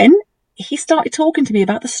 And then he started talking to me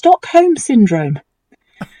about the Stockholm Syndrome.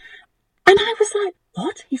 And I was like,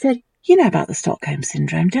 what? He said, you know about the Stockholm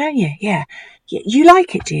Syndrome, don't you? Yeah. You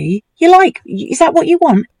like it, do you? Is that what you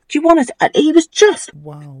want? Do you want it? And he was just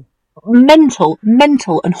mental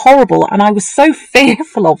and horrible. And I was so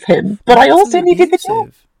fearful of him. But I also needed the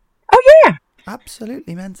job. Oh, yeah.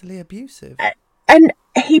 Absolutely mentally abusive. And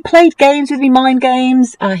he played games with me, mind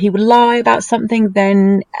games. He would lie about something,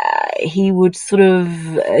 then he would sort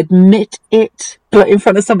of admit it, but in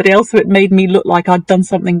front of somebody else, so it made me look like I'd done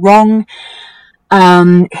something wrong.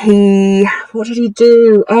 What did he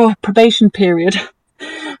do? Oh, probation period.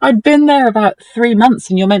 I'd been there about 3 months,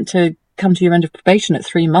 and you're meant to come to your end of probation at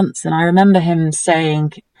 3 months. And I remember him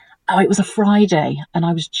saying, oh, it was a Friday, and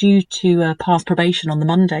I was due to pass probation on the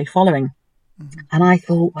Monday following. Mm-hmm. And I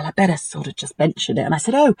thought, well, I better sort of just mention it. And I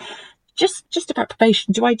said, oh, just about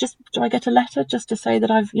probation, do I get a letter just to say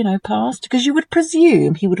that I've, passed? Because you would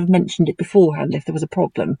presume he would have mentioned it beforehand if there was a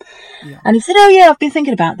problem. Yeah. And he said, oh yeah, I've been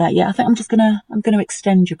thinking about that. Yeah, I think I'm gonna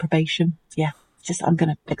extend your probation. Yeah, I'm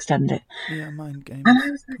gonna extend it. Yeah, mind games. And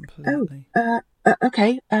I was like, completely.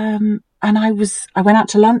 Okay. And I went out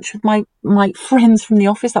to lunch with my friends from the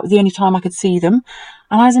office. That was the only time I could see them.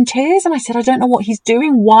 And I was in tears, and I said, I don't know what he's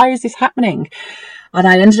doing. Why is this happening? And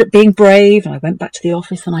I ended up being brave, and I went back to the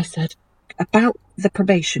office and I said, about the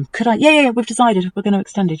probation, could I? Yeah, we've decided we're going to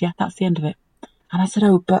extend it. Yeah, that's the end of it. And I said,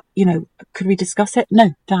 oh, but, could we discuss it?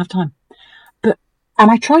 No, don't have time. And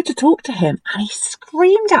I tried to talk to him, and he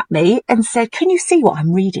screamed at me and said, can you see what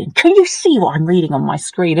I'm reading? Can you see what I'm reading on my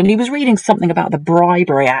screen? And he was reading something about the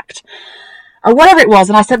Bribery Act or whatever it was.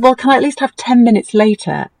 And I said, well, can I at least have 10 minutes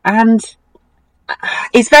later? And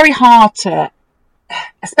it's very hard to,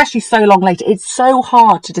 especially so long later, it's so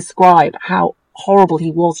hard to describe how horrible he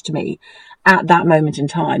was to me at that moment in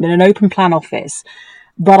time in an open plan office.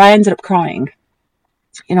 But I ended up crying.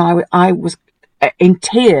 I was in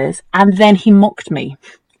tears, and then he mocked me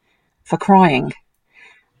for crying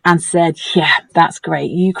and said, yeah, that's great,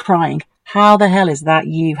 you crying. How the hell is that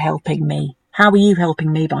you helping me? How are you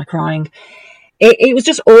helping me by crying? It was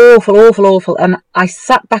just awful. And I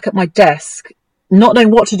sat back at my desk, not knowing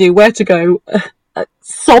what to do, where to go,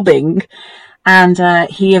 sobbing. And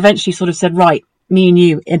he eventually sort of said, right, me and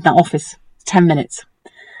you in that office, 10 minutes.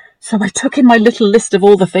 So I took in my little list of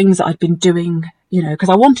all the things that I'd been doing, because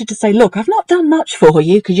I wanted to say, look, I've not done much for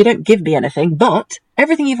you because you don't give me anything, but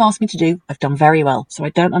everything you've asked me to do, I've done very well. So I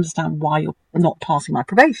don't understand why you're not passing my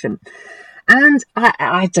probation. And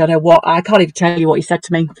I don't know I can't even tell you what he said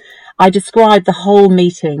to me. I described the whole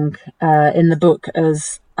meeting in the book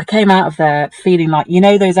as I came out of there feeling like,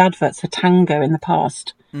 those adverts for Tango in the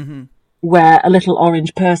past, mm-hmm. where a little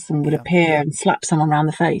orange person would appear and slap someone around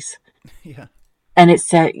the face. Yeah. And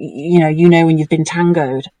it's, when you've been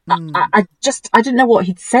tangoed. I didn't know what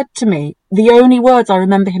he'd said to me. The only words I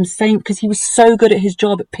remember him saying, because he was so good at his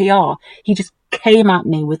job at PR, he just came at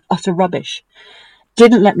me with utter rubbish.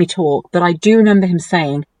 Didn't let me talk, but I do remember him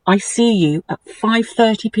saying, I see you at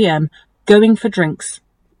 5:30 p.m. going for drinks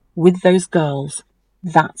with those girls.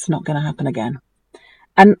 That's not going to happen again.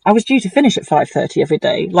 And I was due to finish at 5:30 every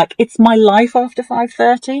day. Like, it's my life after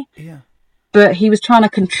 5:30. Yeah. But he was trying to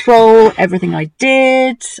control everything I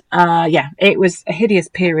did. It was a hideous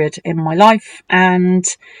period in my life. And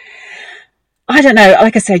I don't know,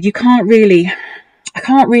 like I said, I can't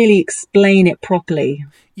really explain it properly.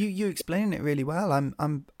 You explain it really well.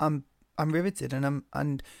 I'm riveted, and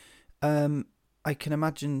I can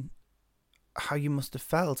imagine how you must have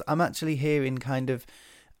felt. I'm actually hearing kind of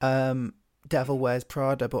Devil Wears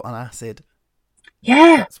Prada, but on acid.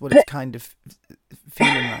 Yeah. That's what it's kind of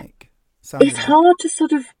feeling like. It's hard to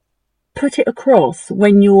sort of put it across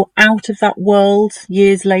when you're out of that world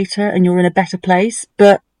years later and you're in a better place.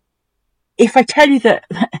 But if I tell you that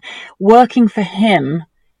working for him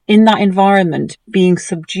in that environment, being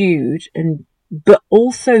subdued but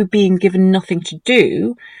also being given nothing to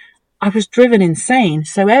do, I was driven insane.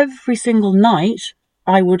 So every single night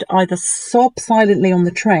I would either sob silently on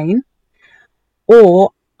the train,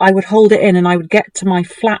 or I would hold it in and I would get to my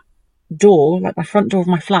flat door, like my front door of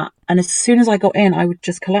my flat, and as soon as I got in I would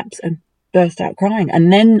just collapse and burst out crying.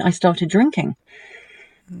 And then I started drinking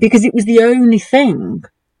because it was the only thing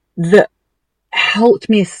that helped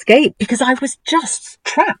me escape, because I was just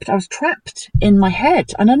trapped. I was trapped in my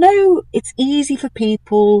head. And I know it's easy for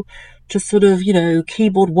people to sort of,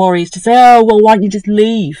 keyboard warriors to say, oh, well, why don't you just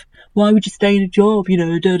leave? Why would you stay in a job,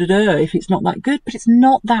 if it's not that good? But it's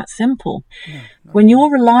not that simple. No. When you're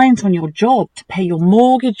reliant on your job to pay your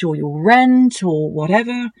mortgage or your rent or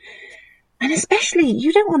whatever, and especially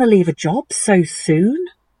you don't want to leave a job so soon.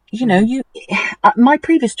 My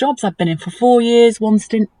previous jobs I've been in for 4 years, one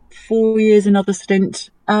stint, 4 years, another stint.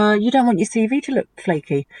 You don't want your CV to look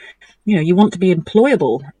flaky. You want to be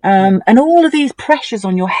employable. And all of these pressures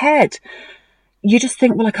on your head, you just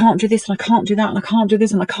think, well, I can't do this and I can't do that and I can't do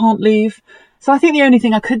this and I can't leave. So I think the only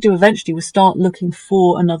thing I could do eventually was start looking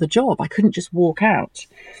for another job. I couldn't just walk out.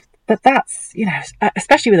 But that's,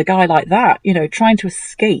 especially with a guy like that, trying to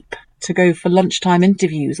escape to go for lunchtime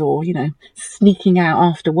interviews or, sneaking out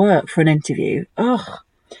after work for an interview. Ugh,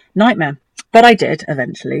 nightmare. But I did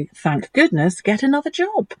eventually, thank goodness, get another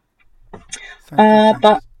job.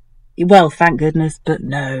 Thank goodness, but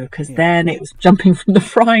no, because then it was jumping from the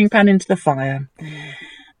frying pan into the fire.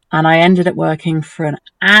 And I ended up working for an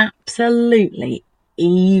absolutely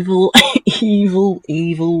evil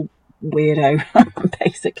weirdo,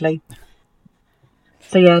 basically.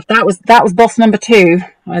 So yeah, that was boss number 2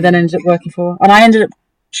 I then ended up working for. And I ended up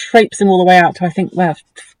traipsing all the way out to, I think,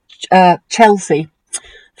 Chelsea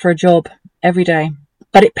for a job every day.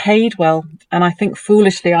 But it paid well. And I think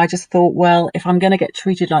foolishly, I just thought, well, if I'm going to get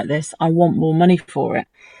treated like this, I want more money for it.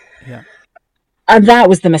 Yeah. And that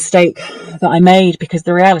was the mistake that I made, because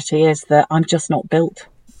the reality is that I'm just not built.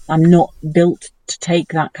 I'm not built to take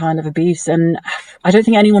that kind of abuse. And I don't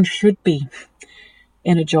think anyone should be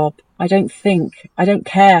in a job. I don't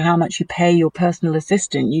care how much you pay your personal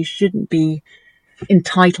assistant. You shouldn't be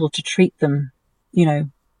entitled to treat them,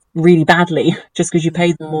 really badly just because you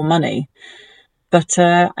paid them more money. But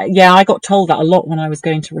I got told that a lot when I was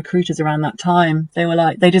going to recruiters around that time.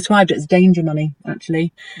 They described it as danger money,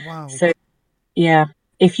 actually. Wow. So, yeah,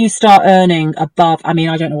 if you start earning above, I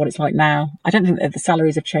don't know what it's like now. I don't think that the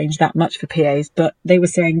salaries have changed that much for PAs, but they were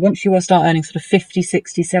saying once you start earning sort of 50,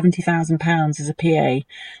 60, 70,000 pounds as a PA,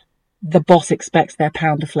 the boss expects their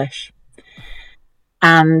pound of flesh.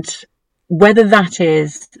 And whether that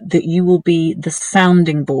is that you will be the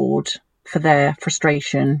sounding board for their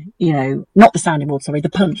frustration, not the sounding board, sorry, the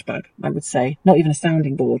punch bag, I would say, not even a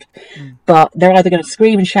sounding board, but they're either going to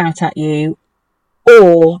scream and shout at you,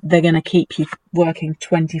 or they're going to keep you working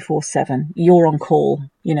 24/7. You're on call,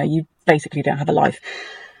 you basically don't have a life.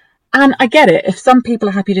 And I get it. If some people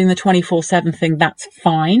are happy doing the 24/7 thing, that's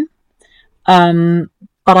fine.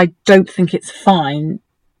 But I don't think it's fine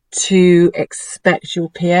to expect your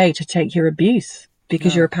PA to take your abuse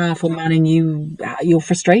because you're a powerful man and you're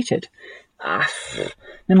frustrated,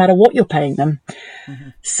 no matter what you're paying them. Mm-hmm.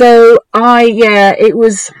 So I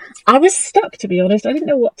was stuck, to be honest. I didn't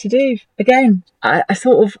know what to do. Again, I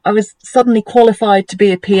was suddenly qualified to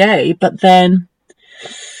be a PA, but then,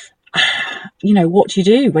 what do you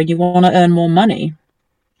do when you want to earn more money?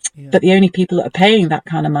 Yeah. But the only people that are paying that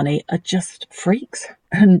kind of money are just freaks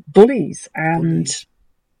and bullies and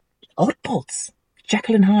oddballs,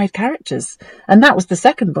 Jekyll and Hyde characters. And that was the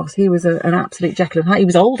second boss. He was an absolute Jekyll and Hyde. He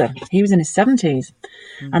was older. He was in his 70s.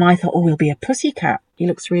 And I thought, he'll be a pussycat. He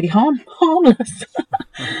looks really harmless.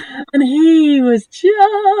 And he was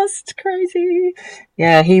just crazy.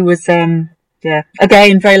 Yeah, he was, Again,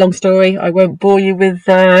 very long story. I won't bore you with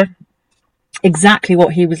exactly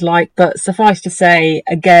what he was like, but suffice to say,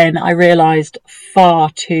 again, I realised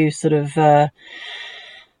far too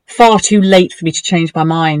late for me to change my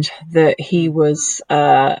mind that he was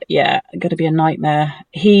going to be a nightmare.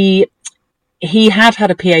 He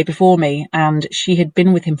had a PA before me, and she had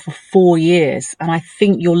been with him for 4 years, and I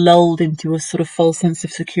think you're lulled into a sort of false sense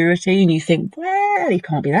of security, and you think, well, he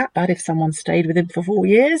can't be that bad if someone stayed with him for 4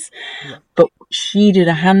 years. Yeah. But she did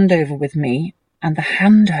a handover with me, and the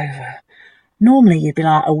handover, normally you'd be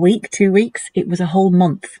like a week, 2 weeks. It was a whole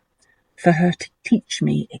month for her to teach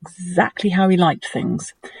me exactly how he liked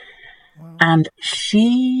things. Wow. And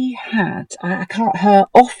she had, her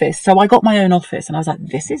office. So I got my own office and I was like,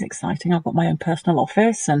 this is exciting. I've got my own personal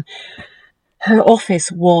office. And her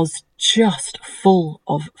office was just full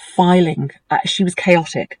of filing. She was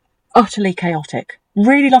chaotic, utterly chaotic,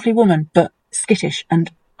 really lovely woman, but skittish.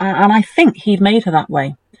 And I think he'd made her that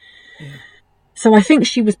way. Yeah. So I think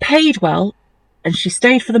she was paid well. And she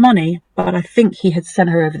stayed for the money, but I think he had sent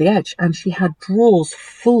her over the edge. And she had drawers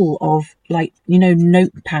full of,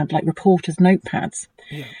 notepad, like reporters' notepads.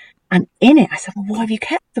 Yeah. And in it, I said, well, why have you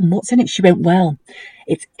kept them? What's in it? She went, well,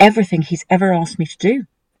 it's everything he's ever asked me to do.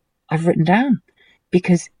 I've written down,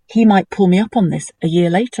 because he might pull me up on this a year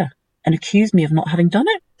later and accuse me of not having done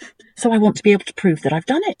it. So I want to be able to prove that I've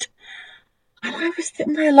done it.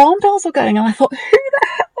 And my alarm bells were going, and I thought, who the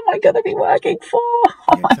hell am I going to be working for?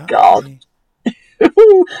 Oh, my God.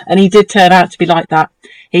 And he did turn out to be like that.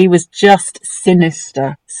 He was just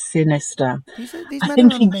sinister. These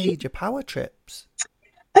men are on major power trips.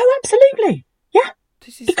 Oh, absolutely. Yeah.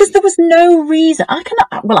 Because there was no reason. I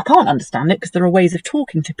can't understand it, because there are ways of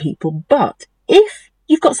talking to people. But if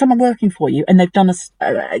you've got someone working for you and they've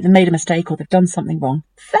made a mistake or they've done something wrong,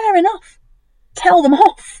 fair enough. Tell them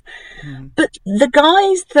off. Mm-hmm. But the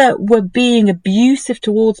guys that were being abusive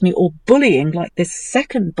towards me or bullying, like this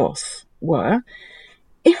second boss were,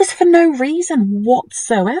 it was for no reason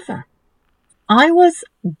whatsoever. I was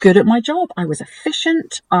good at my job. I was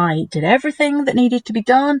efficient. I did everything that needed to be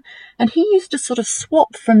done. And he used to sort of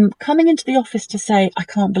swap from coming into the office to say, I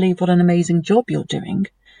can't believe what an amazing job you're doing.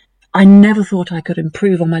 I never thought I could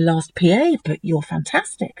improve on my last PA, but you're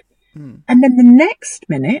fantastic. And then the next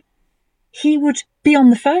minute, he would be on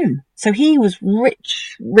the phone. So he was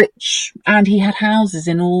rich, and he had houses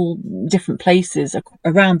in all different places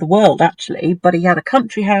around the world, actually. But he had a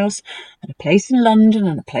country house and a place in London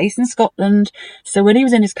and a place in Scotland. So when he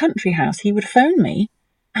was in his country house, he would phone me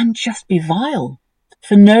and just be vile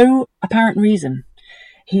for no apparent reason.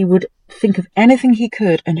 He would think of anything he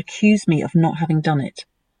could and accuse me of not having done it,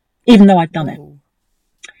 even though I'd done it.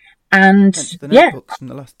 And hence the notebooks from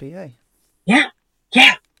the last PA. Yeah.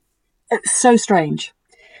 It's so strange.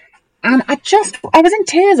 And I was in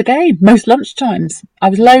tears again, most lunchtimes. I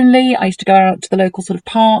was lonely. I used to go out to the local sort of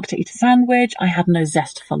park to eat a sandwich. I had no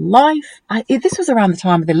zest for life. This was around the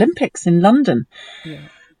time of the Olympics in London. Yeah.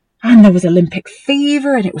 And there was Olympic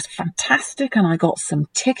fever and it was fantastic. And I got some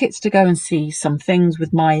tickets to go and see some things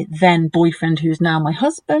with my then boyfriend, who's now my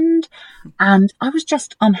husband. And I was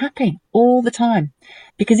just unhappy all the time,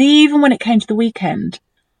 because even when it came to the weekend,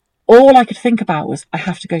 all I could think about was, I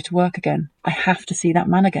have to go to work again. I have to see that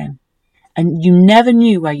man again. And you never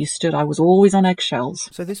knew where you stood. I was always on eggshells.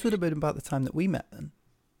 So this would have been about the time that we met then?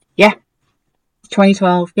 Yeah.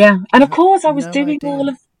 2012, yeah. And of course I was doing all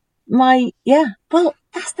of my, well,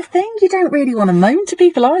 that's the thing. You don't really want to moan to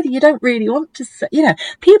people either. You don't really want to say,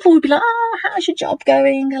 people would be like, oh, how's your job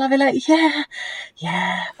going? And I'd be like,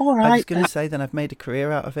 yeah, all right. I was going to say, then I've made a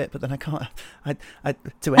career out of it, but then I can't,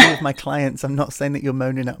 to any of my clients, I'm not saying that you're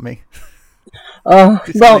moaning at me. Oh,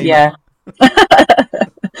 well, yeah.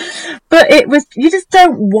 But it was, you just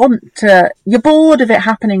don't want to, you're bored of it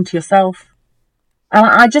happening to yourself. And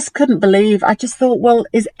I just couldn't believe, I just thought, well,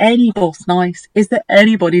 is any boss nice? Is there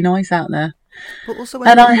anybody nice out there? But also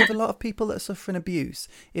when you have a lot of people that are suffering abuse,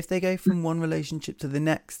 if they go from one relationship to the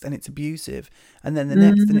next and it's abusive, and then the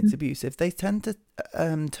next and it's abusive, they tend to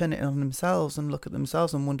turn it on themselves and look at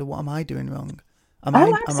themselves and wonder, what am I doing wrong? Am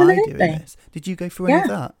I doing this? Did you go through any of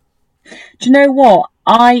that? Do you know what?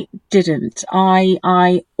 I didn't.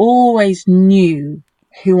 I always knew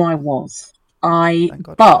who I was.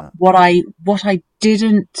 But what I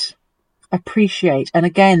didn't appreciate, and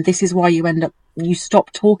again, this is why you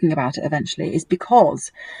stop talking about it eventually, is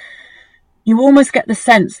because you almost get the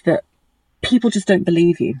sense that people just don't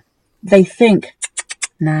believe you. They think,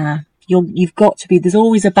 nah, you've got to be, there's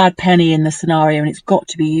always a bad penny in the scenario, and it's got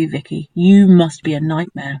to be you, Vicky. You must be a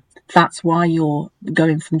nightmare. That's why you're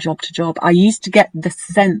going from job to job. I used to get the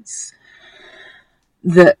sense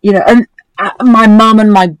that, and my mum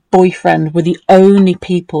and my boyfriend were the only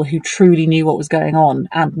people who truly knew what was going on,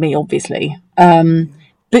 and me, obviously.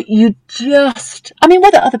 But you just,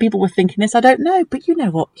 whether other people were thinking this, I don't know, but you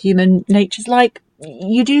know what human nature's like.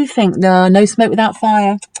 You do think, no smoke without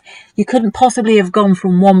fire. You couldn't possibly have gone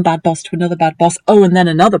from one bad boss to another bad boss. Oh, and then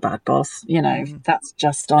another bad boss. That's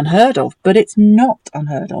just unheard of, but it's not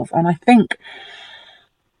unheard of. And I think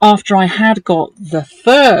after I had got the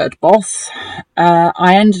third boss,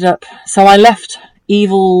 I left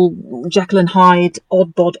evil Jekyll and Hyde,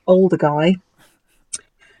 odd bod older guy.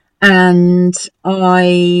 And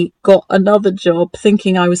I got another job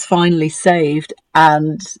thinking I was finally saved.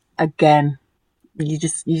 And again, you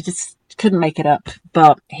just couldn't make it up.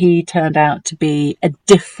 But he turned out to be a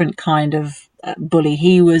different kind of bully.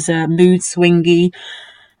 He was a mood swingy,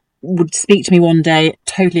 would speak to me one day,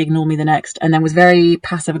 totally ignore me the next, and then was very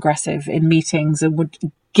passive aggressive in meetings and would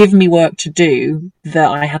give me work to do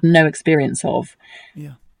that I had no experience of.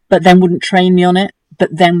 Yeah. But then wouldn't train me on it, but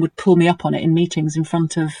then would pull me up on it in meetings in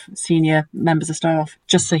front of senior members of staff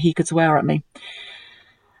just so he could swear at me.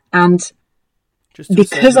 And just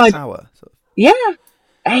because power, sort of. Yeah,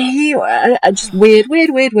 he just weird.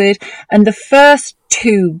 And the first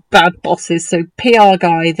two bad bosses, so PR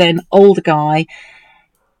guy, then older guy,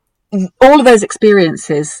 all of those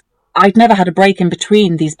experiences, I'd never had a break in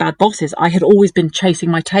between these bad bosses. I had always been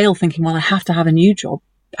chasing my tail thinking, well, I have to have a new job.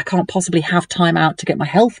 I can't possibly have time out to get my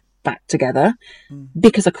health back together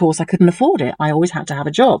because, of course, I couldn't afford it. I always had to have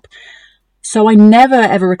a job. So I never,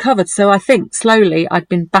 ever recovered. So I think slowly I'd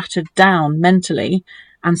been battered down mentally.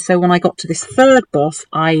 And so when I got to this third boss,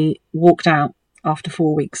 I walked out after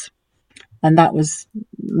 4 weeks. And that was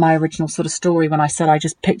my original sort of story when I said I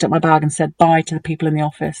just picked up my bag and said bye to the people in the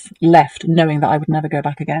office, left, knowing that I would never go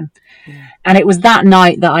back again. Yeah. And it was that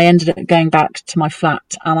night that I ended up going back to my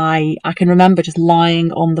flat. And I can remember just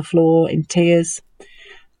lying on the floor in tears.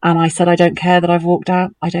 And I said, I don't care that I've walked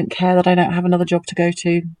out. I don't care that I don't have another job to go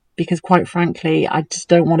to, because quite frankly, I just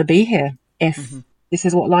don't want to be here if This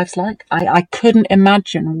is what life's like. I couldn't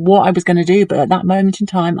imagine what I was going to do, but at that moment in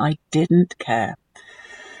time, I didn't care.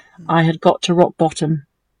 I had got to rock bottom.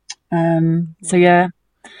 So yeah.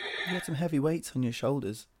 You had some heavy weights on your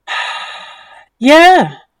shoulders.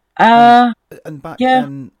 Yeah. And back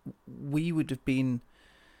then, we would have been,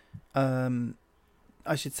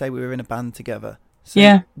 I should say we were in a band together. So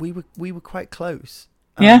yeah. We were quite close.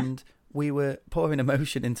 Yeah. And we were pouring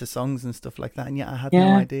emotion into songs and stuff like that. And yet I had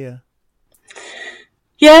no idea.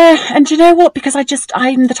 Yeah, and do you know what? Because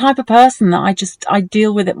I'm the type of person that I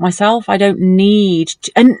deal with it myself. I don't need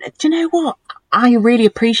to, and do you know what? I really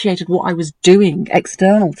appreciated what I was doing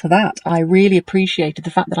external to that. I really appreciated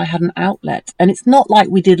the fact that I had an outlet. And it's not like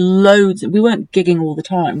we did loads. We weren't gigging all the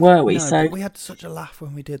time, were we? No, so but we had such a laugh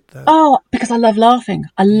when we did though. Oh, because I love laughing.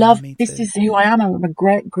 This is who I am. I'm a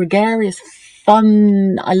gregarious,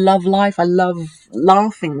 fun. I love life. I love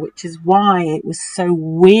laughing, which is why it was so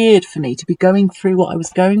weird for me to be going through what I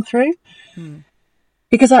was going through.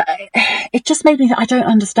 Because it just made me, I don't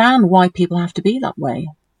understand why people have to be that way.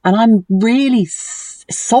 And I'm really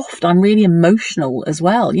soft. I'm really emotional as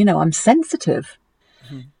well. You know, I'm sensitive.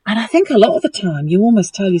 And I think a lot of the time you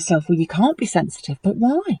almost tell yourself, well, you can't be sensitive. But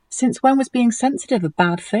why? Since when was being sensitive a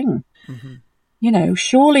bad thing? You know,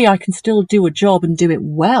 surely I can still do a job and do it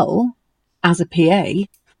well as a PA,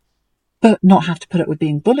 but not have to put up with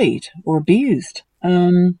being bullied or abused.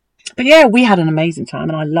 But yeah, we had an amazing time.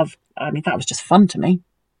 And that was just fun to me.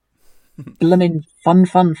 Blooming fun.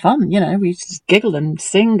 You know, we used to just giggle and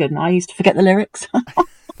sing, and I used to forget the lyrics.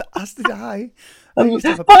 As did I. I used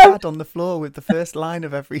to have a pad on the floor with the first line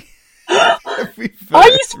of every verse. I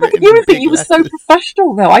used to think you were so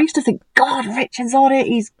professional, though. I used to think, God, Richard's on it.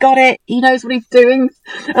 He's got it. He knows what he's doing.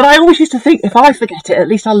 And I always used to think, if I forget it, at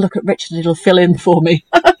least I'll look at Richard and it'll fill in for me.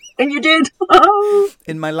 And you did.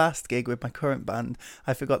 In my last gig with my current band,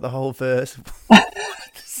 I forgot the whole verse of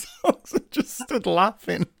the songs and just stood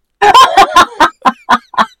laughing. I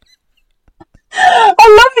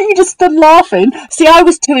love that you just stood laughing. See, I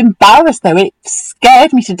was too embarrassed, though. It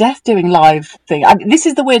scared me to death doing live thing. This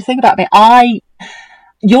is the weird thing about me.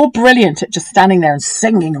 You're brilliant at just standing there and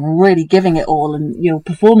singing and really giving it all and your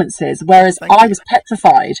performances, whereas I was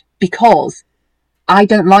petrified because I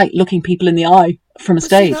don't like looking people in the eye from a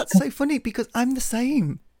stage. See, that's so funny because I'm the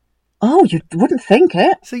same. Oh, you wouldn't think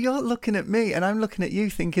it. So you're looking at me and I'm looking at you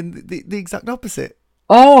thinking the exact opposite.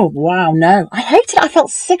 Oh, wow, no. I hated it. I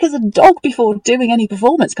felt sick as a dog before doing any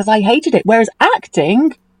performance because I hated it. Whereas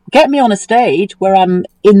acting, get me on a stage where I'm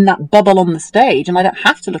in that bubble on the stage and I don't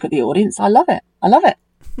have to look at the audience. I love it.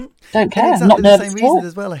 Don't care. Exactly. I'm not nervous the same at all. reason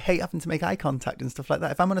as well. I hate having to make eye contact and stuff like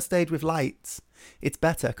that. If I'm on a stage with lights, it's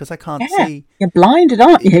better because I can't see. You're blinded,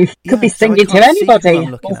 aren't you? Could be singing to anybody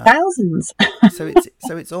or thousands. so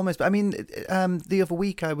it's almost. I mean, the other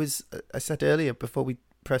week I said earlier before we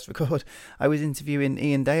press record, I was interviewing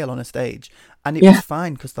Ian Dale on a stage, and it was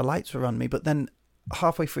fine because the lights were on me. But then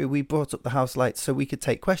halfway through, we brought up the house lights so we could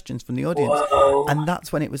take questions from the audience. Whoa. And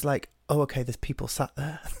that's when it was like, oh, okay, there's people sat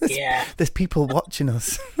there. There's people watching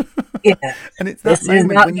us. And it's that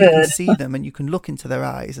moment when you can see them and you can look into their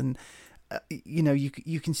eyes and you know,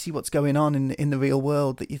 you can see what's going on in the real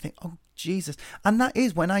world, that you think, oh Jesus. And that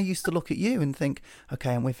is when I used to look at you and think,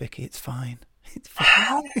 okay, I'm with Vicky, it's fine. It's fine.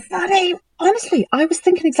 How funny. Honestly, I was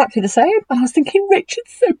thinking exactly the same. I was thinking,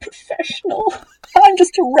 Richard's so professional. I'm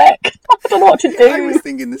just a wreck. I don't know what to do. I was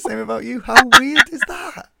thinking the same about you. How weird is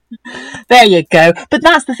that? There you go. But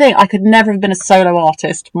that's the thing. I could never have been a solo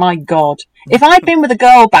artist. My God. If I'd been with a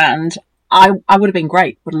girl band, I would have been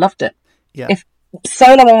great. Would have loved it. Yeah. If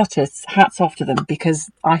solo artists, hats off to them, because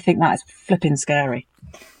I think that is flipping scary.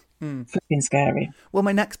 Flipping scary. Well,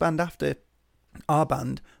 my next band after our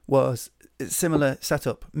band was similar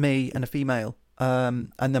setup, me and a female.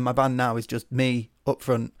 And then my band now is just me up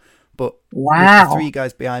front. But with the three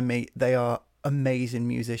guys behind me, they are amazing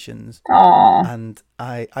musicians. Aww. And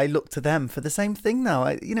I look to them for the same thing now.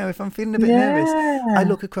 If I'm feeling a bit nervous, I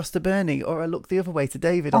look across to Bernie, or I look the other way to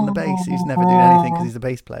David on the bass, who's never doing anything because he's a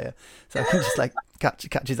bass player. So I can just like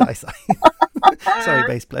catch his eyesight. Sorry,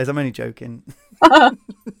 bass players, I'm only joking.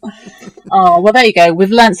 Oh, well, there you go. We've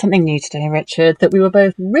learnt something new today, Richard, that we were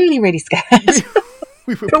both really, really scared.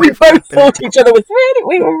 we both thought each other was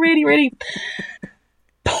really, really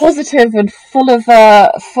positive and full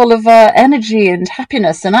of energy and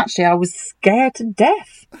happiness, and actually I was scared to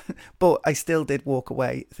death. But I still did walk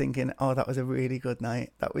away thinking, oh, that was a really good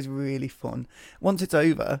night. That was really fun. Once it's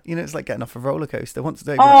over, it's like getting off a roller coaster. Once it's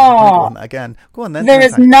over, I go on that again. Go on then. There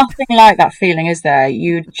is nothing like that feeling, is there?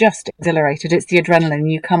 You're just exhilarated. It's the adrenaline.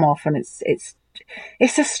 You come off and it's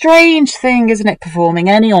it's a strange thing, isn't it, performing?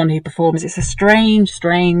 Anyone who performs, it's a strange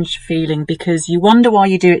feeling, because you wonder why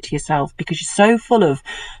you do it to yourself, because you're so full of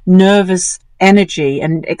nervous energy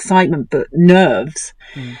and excitement, but nerves,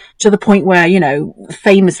 to the point where, you know,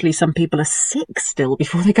 famously some people are sick still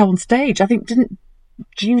before they go on stage. I think, didn't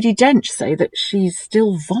Judi Dench say that she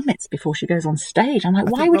still vomits before she goes on stage? I'm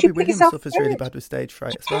like, why would you put yourself suffers really bad with stage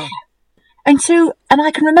fright as well. And I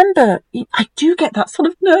can remember, I do get that sort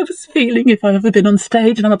of nervous feeling if I've ever been on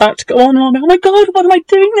stage and I'm about to go on, and I'm like, oh my God, what am I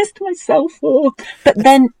doing this to myself for? But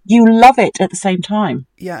then you love it at the same time.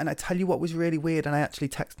 Yeah, and I tell you what was really weird, and I actually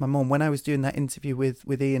texted my mum when I was doing that interview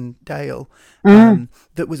with Ian Dale,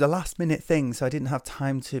 that was a last minute thing, so I didn't have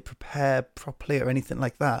time to prepare properly or anything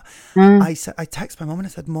like that. I texted my mum and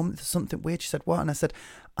I said, Mum, there's something weird. She said, what? And I said,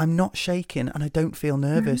 I'm not shaking and I don't feel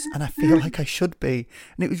nervous and I feel like I should be.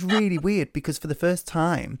 And it was really weird, because for the first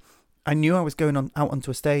time I knew I was going out onto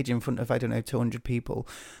a stage in front of, 200 people,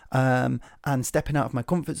 and stepping out of my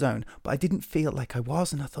comfort zone, but I didn't feel like I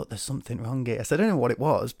was, and I thought there's something wrong here. So I don't know what it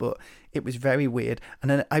was, but it was very weird. And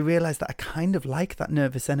then I realised that I kind of like that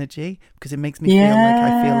nervous energy, because it makes me feel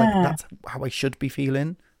like that's how I should be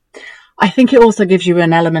feeling. I think it also gives you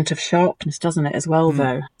an element of sharpness, doesn't it, as well,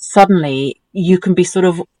 though? Suddenly you can be sort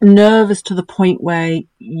of nervous to the point where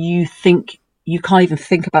you think you can't even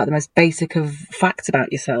think about the most basic of facts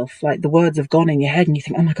about yourself. Like, the words have gone in your head and you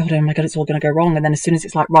think, oh my God, it's all going to go wrong. And then as soon as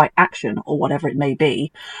it's like, right, action, or whatever it may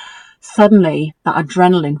be, suddenly that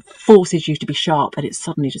adrenaline forces you to be sharp, and it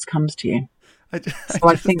suddenly just comes to you. I just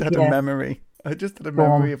had a memory. I just had a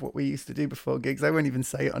memory of what we used to do before gigs. I won't even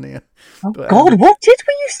say it on here. Oh, but, God, what did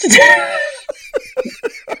we used to do?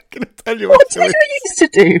 I'm going to tell you what did we used to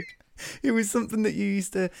do? It was something that you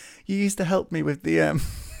used to help me with the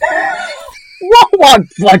What?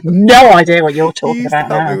 I've no idea what you're talking about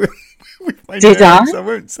now. With my did nerves. I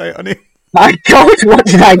won't say it on here. My God, what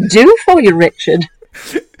did I do for you, Richard?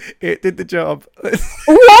 It did the job.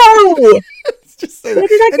 Whoa! Just say that. What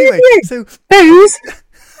did I give you? So booze?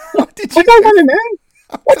 What did you I don't want to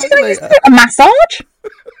know. What did I used to do? A massage?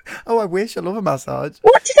 Oh, I wish. I love a massage.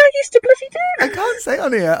 What did I used to bloody do? I can't say it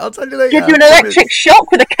on here. I'll tell you later. Give you an electric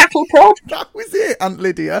shock with a cattle prod? That was it, Aunt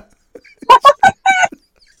Lydia.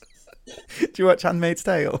 Do you watch Handmaid's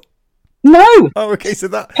Tale? No. Oh, okay. So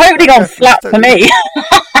that totally gone flat for me.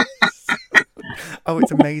 Oh,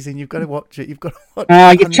 it's amazing. You've got to watch it. You've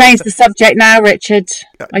you've changed the subject now, Richard.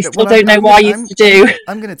 I still don't know what I used to do.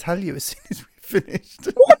 I'm going to tell you as soon as we finished.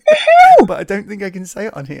 What the hell? But I don't think I can say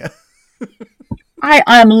it on here. I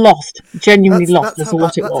am lost. Genuinely lost as to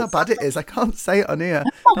what it was. That's how bad it is. I can't say it on here.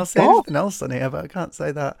 I'll say anything else on here, but I can't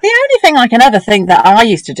say that. The only thing I can ever think that I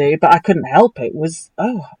used to do, but I couldn't help it, was I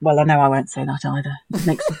know I won't say that either. It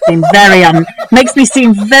makes me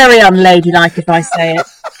seem very unladylike if I say it.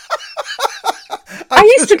 I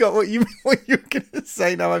used to got what you were going to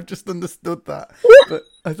say. Now I've just understood that, but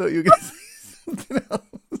I thought you were going to say something else.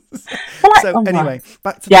 Anyway,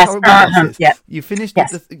 back to the horrible bosses. You finished.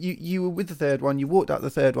 You were with the third one. You walked out the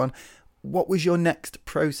third one. What was your next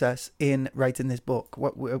process in writing this book?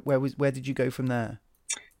 Where did you go from there?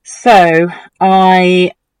 So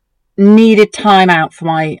I needed time out for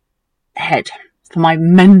my head, for my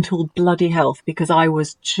mental bloody health, because I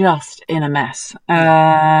was just in a mess.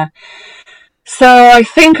 So I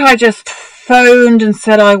think I just phoned and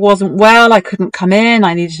said I wasn't well, I couldn't come in,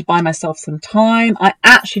 I needed to buy myself some time. I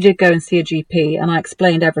actually did go and see a GP and I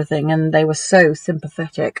explained everything, and they were so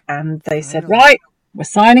sympathetic, and they said, right, we're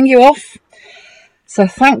signing you off. So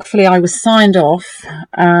thankfully I was signed off.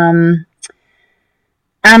 And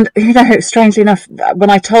strangely enough, when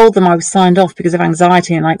I told them I was signed off because of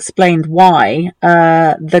anxiety and I explained why,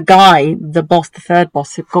 the third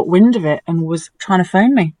boss, had got wind of it and was trying to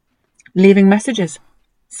phone me, leaving messages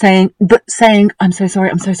saying, I'm so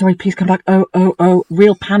sorry, please come back. Oh,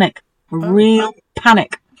 real panic.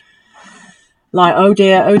 Panic. Like, oh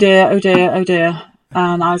dear.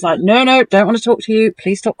 And I was like, no, don't want to talk to you.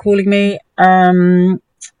 Please stop calling me.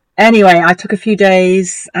 Anyway, I took a few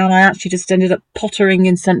days and I actually just ended up pottering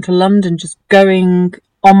in central London, just going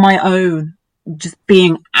on my own, just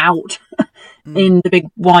being out in the big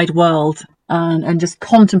wide world and just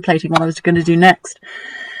contemplating what I was going to do next.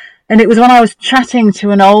 And it was when I was chatting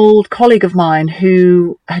to an old colleague of mine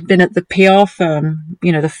who had been at the PR firm,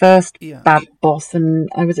 the first bad boss, and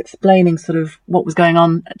I was explaining sort of what was going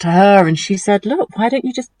on to her, and she said, look, why don't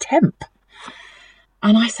you just temp?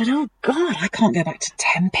 And I said, oh God, I can't go back to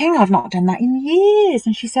temping. I've not done that in years.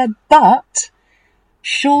 And she said, but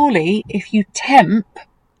surely if you temp,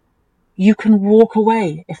 you can walk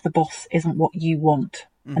away if the boss isn't what you want.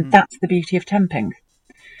 Mm-hmm. And that's the beauty of temping.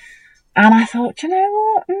 And I thought, you know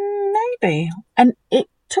what, maybe. And it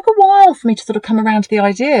took a while for me to sort of come around to the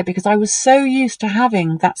idea, because I was so used to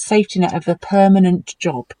having that safety net of a permanent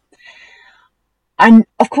job. And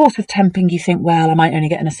of course, with temping, you think, well, I might only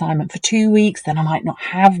get an assignment for 2 weeks, then I might not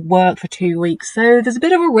have work for 2 weeks. So there's a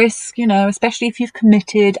bit of a risk, you know, especially if you've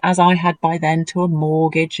committed, as I had by then, to a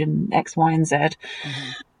mortgage and X, Y, and Z.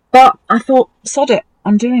 Mm-hmm. But I thought, sod it,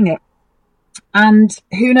 I'm doing it. And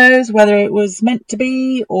who knows whether it was meant to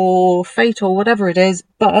be or fate or whatever it is,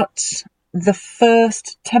 but the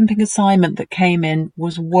first temping assignment that came in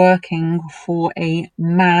was working for a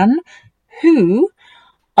man who,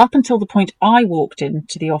 up until the point I walked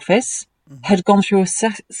into the office, had gone through a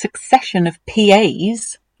succession of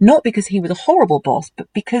PAs, not because he was a horrible boss, but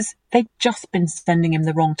because they'd just been sending him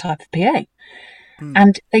the wrong type of PA.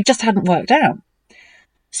 And they just hadn't worked out.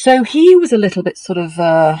 So he was a little bit sort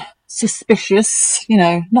of suspicious, you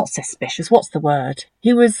know, not suspicious, what's the word?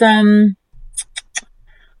 He was,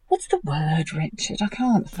 what's the word, Richard? I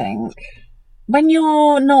can't think. When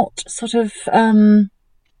you're not sort of,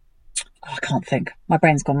 I can't think. My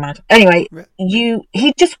brain's gone mad. Anyway,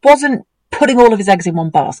 he just wasn't putting all of his eggs in one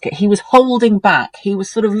basket. He was holding back. He was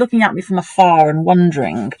sort of looking at me from afar and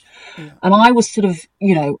wondering. Yeah. And I was sort of,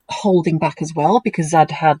 you know, holding back as well, because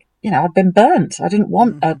I'd been burnt. I didn't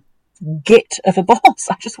want a git of a boss.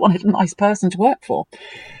 I just wanted a nice person to work for.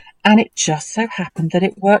 And it just so happened that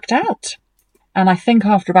it worked out. And I think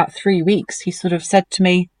after about 3 weeks, he sort of said to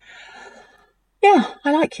me, yeah,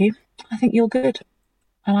 I like you. I think you're good.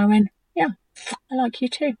 And I went, yeah, I like you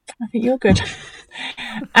too. I think you're good.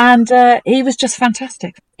 And he was just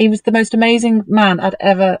fantastic. He was the most amazing man I'd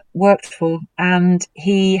ever worked for. And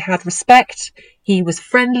he had respect. He was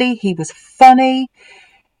friendly. He was funny.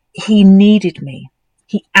 He needed me.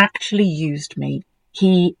 He actually used me.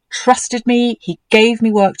 He trusted me. He gave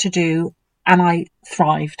me work to do. And I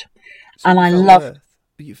thrived. So and I loved...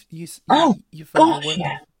 You gosh,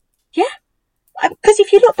 yeah. Yeah. Because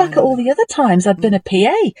if you look back at all the other times I'd been a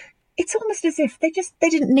PA, it's almost as if they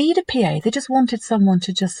didn't need a PA. They just wanted someone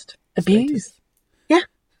to just abuse. Yeah.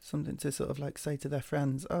 Something to sort of like say to their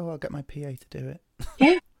friends, oh, I'll get my PA to do it.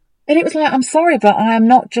 Yeah. And it was like, I'm sorry, but I am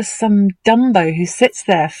not just some Dumbo who sits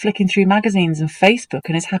there flicking through magazines and Facebook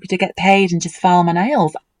and is happy to get paid and just file my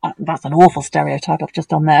nails. That's an awful stereotype I've just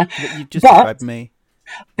done there. But you've just described me.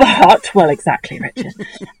 Well, exactly, Richard.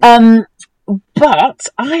 But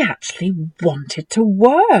I actually wanted to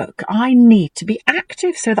work. I need to be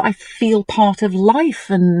active so that I feel part of life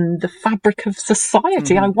and the fabric of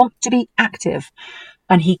society. I want to be active.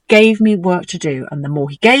 And he gave me work to do. And the more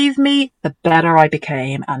he gave me, the better I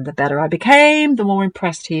became. And the better I became, the more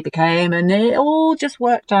impressed he became. And it all just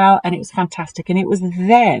worked out. And it was fantastic. And it was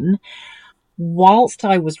then, whilst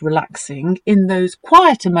I was relaxing, in those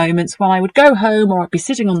quieter moments when I would go home or I'd be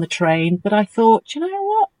sitting on the train, that I thought, you know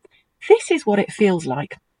what? This is what it feels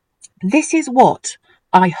like. This is what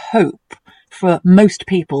I hope for most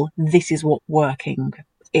people. This is what working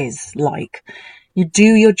is like. You do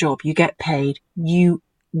your job, you get paid, you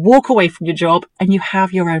walk away from your job and you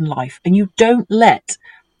have your own life, and you don't let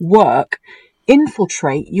work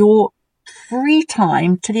infiltrate your free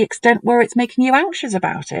time to the extent where it's making you anxious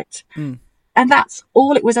about it. And that's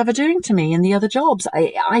all it was ever doing to me in the other jobs.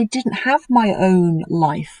 I didn't have my own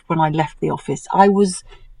life when I left the office. I was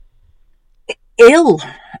ill,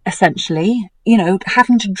 essentially, you know,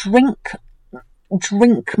 having to drink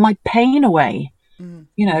my pain away,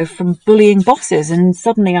 you know, from bullying bosses. And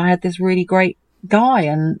suddenly I had this really great guy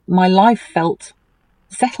and my life felt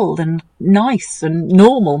settled and nice and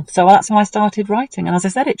normal. So that's when I started writing. And as I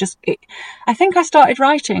said, I think I started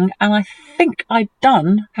writing and I think I'd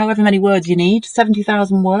done however many words you need,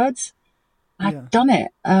 70,000 words. I'd done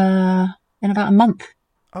it in about a month.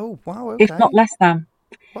 Oh, wow. Okay. If not less than.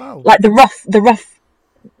 Wow. Like the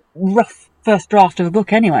rough first draft of a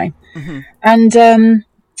book anyway. And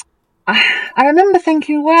I remember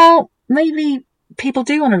thinking, well, maybe people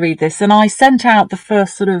do want to read this. And I sent out the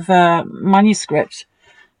first sort of manuscript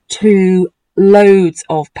to loads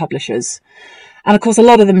of publishers. And of course, a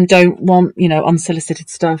lot of them don't want, you know, unsolicited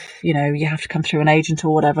stuff. You know, you have to come through an agent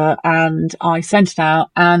or whatever. And I sent it out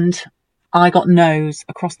and I got no's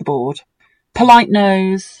across the board. Polite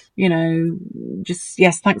no's, you know, just,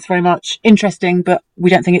 yes, thanks very much. Interesting, but we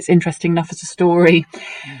don't think it's interesting enough as a story.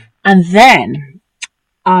 And then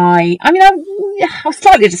I was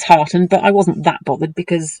slightly disheartened, but I wasn't that bothered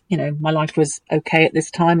because, you know, my life was okay at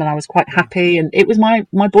this time and I was quite happy. And it was my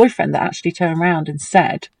boyfriend that actually turned around and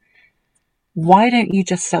said, why don't you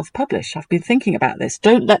just self-publish? I've been thinking about this.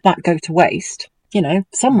 Don't let that go to waste. You know,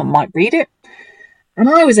 someone might read it. And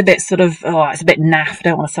I was a bit sort of, oh, it's a bit naff.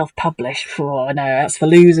 Don't want to self-publish. Oh, no, that's for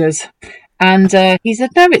losers. And he said,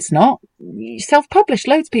 no, it's not. You self-publish.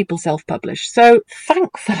 Loads of people self-publish. So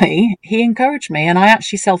thankfully, he encouraged me, and I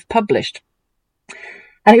actually self-published.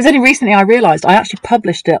 And it was only recently I realised I actually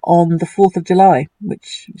published it on the 4th of July,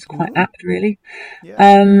 which was quite apt, really.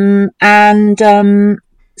 Yeah.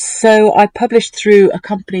 So I published through a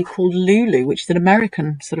company called Lulu, which is an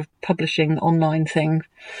American sort of publishing online thing.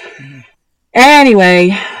 Mm-hmm.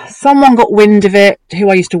 Anyway, someone got wind of it, who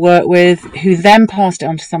I used to work with, who then passed it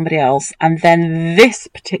on to somebody else. And then this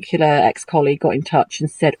particular ex-colleague got in touch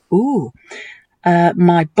and said, ooh,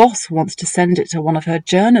 my boss wants to send it to one of her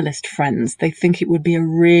journalist friends. They think it would be a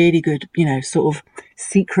really good, sort of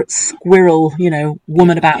secret squirrel,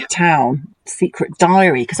 woman about town, secret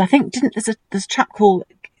diary. Because I think, there's a chap called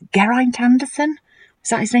Geraint Anderson? Is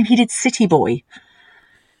that his name? He did City Boy.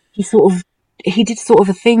 He did sort of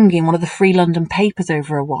a thing in one of the Free London papers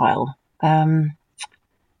over a while.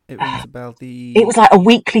 It was about It was like a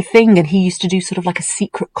weekly thing, and he used to do sort of like a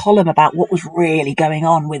secret column about what was really going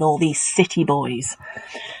on with all these city boys.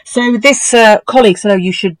 So this colleague said, oh,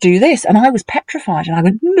 you should do this. And I was petrified, and I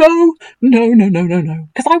went, no.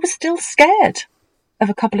 Because I was still scared of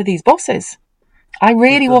a couple of these bosses. I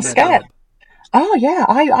really was scared. Oh, yeah.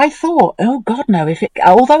 I thought, oh, God, no.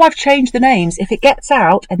 Although I've changed the names, if it gets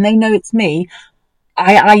out and they know it's me,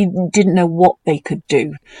 I didn't know what they could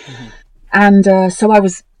do. Mm-hmm. And so I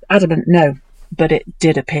was adamant no, but it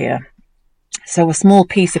did appear. So a small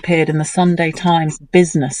piece appeared in the Sunday Times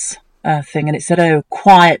business thing, and it said, oh,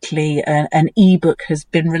 quietly, an ebook has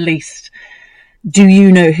been released. Do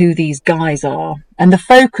you know who these guys are? And the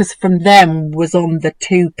focus from them was on the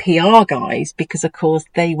two PR guys, because, of course,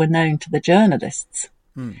 they were known to the journalists.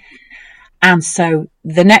 And so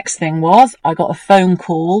the next thing was I got a phone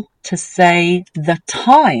call to say the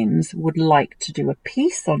Times would like to do a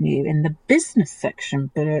piece on you in the business section,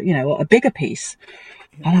 but, a bigger piece.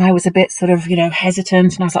 And I was a bit sort of,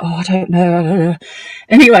 hesitant, and I was like, oh, I don't know.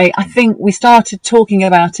 Anyway, I think we started talking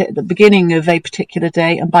about it at the beginning of a particular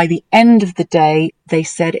day, and by the end of the day, they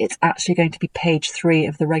said it's actually going to be page 3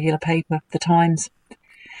 of the regular paper, the Times.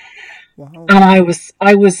 Wow. And I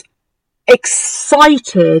was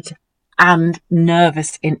excited and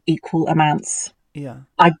nervous in equal amounts. Yeah.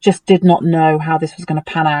 I just did not know how this was going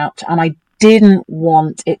to pan out, and I didn't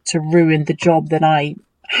want it to ruin the job that I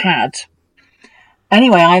had.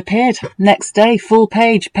 Anyway, I appeared next day, full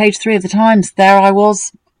page 3 of the Times. There I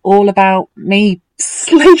was, all about me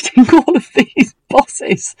slating all of these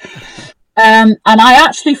bosses. And I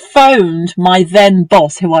actually phoned my then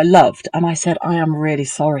boss, who I loved, and I said, I am really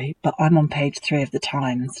sorry, but I'm on page 3 of the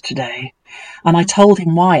Times today. And I told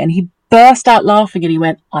him why, and he burst out laughing, and he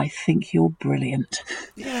went, I think you're brilliant.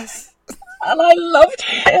 Yes. And I loved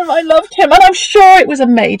him, and I'm sure it was a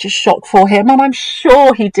major shock for him, and I'm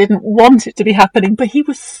sure he didn't want it to be happening, but he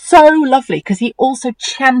was so lovely, because he also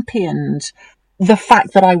championed the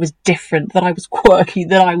fact that I was different, that I was quirky,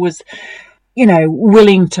 that I was,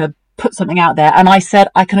 willing to put something out there. And I said,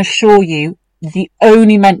 I can assure you, the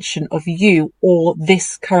only mention of you or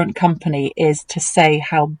this current company is to say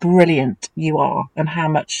how brilliant you are and how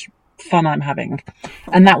much fun I'm having.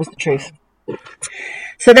 And that was the truth.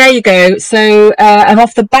 So there you go. So, and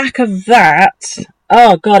off the back of that,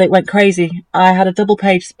 oh God, it went crazy. I had a double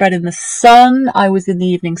page spread in The Sun. I was in the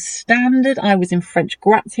Evening Standard. I was in French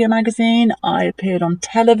Grazia magazine. I appeared on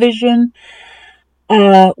television.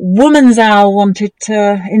 Woman's Hour wanted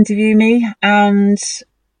to interview me. And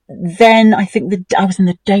then I think I was in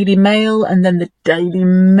the Daily Mail, and then the Daily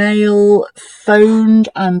Mail phoned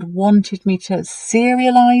and wanted me to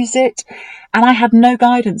serialise it. And I had no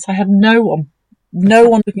guidance. I had no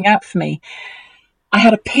one looking out for me. I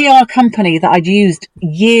had a PR company that I'd used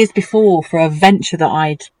years before for a venture that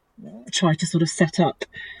I'd tried to sort of set up.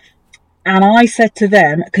 And I said to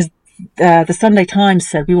them, because the Sunday Times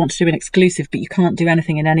said, we want to do an exclusive, but you can't do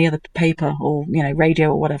anything in any other paper or, radio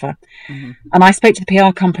or whatever. Mm-hmm. And I spoke to the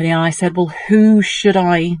PR company, and I said, well, what should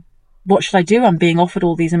I do? I'm being offered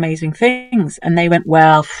all these amazing things. And they went,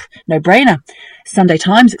 well, no brainer. Sunday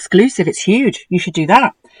Times exclusive. It's huge. You should do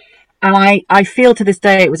that. And I feel to this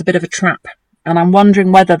day it was a bit of a trap. And I'm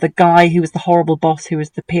wondering whether the guy who was the horrible boss, who was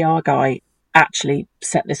the PR guy, actually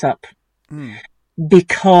set this up.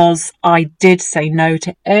 Because I did say no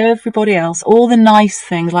to everybody else, all the nice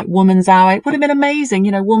things like Woman's Hour. It would have been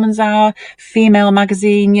amazing, Woman's Hour, female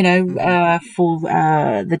magazine, for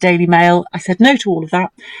the Daily Mail. I said no to all of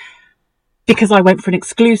that because I went for an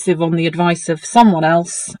exclusive on the advice of someone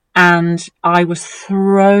else, and I was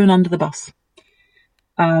thrown under the bus.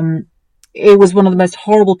 It was one of the most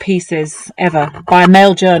horrible pieces ever by a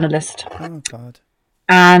male journalist. Oh, God.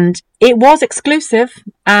 And it was exclusive.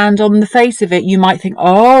 And on the face of it, you might think,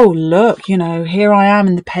 oh, look, you know, here I am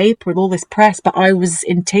in the paper with all this press. But I was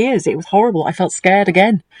in tears. It was horrible. I felt scared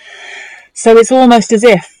again. So it's almost as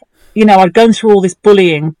if, you know, I'd gone through all this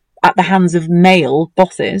bullying at the hands of male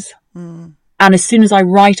bosses. And as soon as I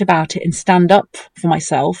write about it and stand up for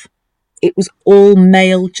myself, it was all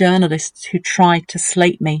male journalists who tried to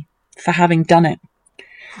slate me for having done it.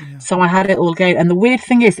 Yeah. So I had it all go. And the weird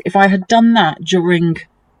thing is, if I had done that during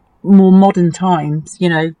more modern times, you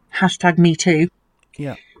know, hashtag me too,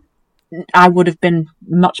 yeah, I would have been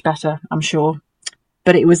much better, I'm sure.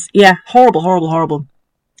 But it was, yeah, horrible, horrible, horrible.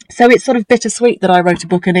 So it's sort of bittersweet that I wrote a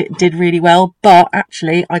book and it did really well, but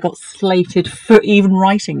actually I got slated for even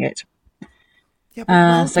writing it. Yeah, but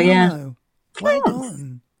well so done, yeah. though. Well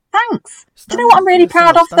done. Thanks. Stand Do you know what I'm really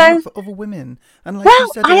yourself, proud of, though? Up for other women. And like you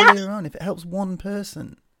said earlier on, if it helps one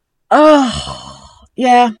person. Oh,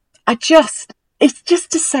 yeah. It's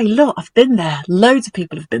just to say, look, I've been there. Loads of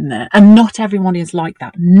people have been there. And not everyone is like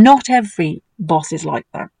that. Not every boss is like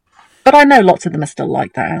that. But I know lots of them are still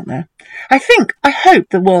like that out there. I hope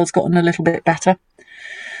the world's gotten a little bit better.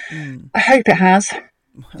 I hope it has.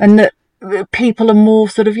 And that people are more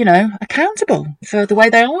sort of, you know, accountable for the way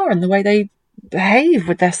they are and the way they behave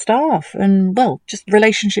with their staff and, well, just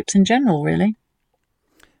relationships in general, really.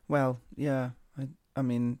 Well, yeah. I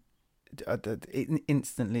mean, it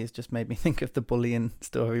instantly has just made me think of the bullying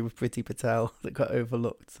story with Priti Patel that got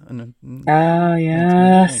overlooked. And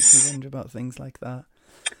yes. Makes me wonder about things like that.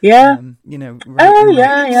 Yeah. You know, right in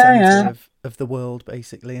the centre of the world,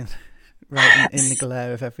 basically, and right in the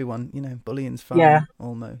glare of everyone. You know, bullying's fine,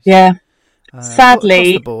 almost. Yeah.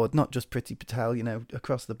 Sadly, across the board, not just Priti Patel. You know,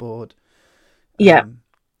 across the board. Yeah.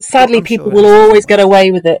 Sadly, people will always get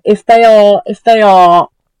away with it if they are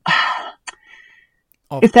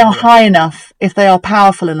high enough, if they are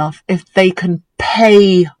powerful enough, if they can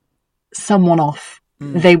pay someone off,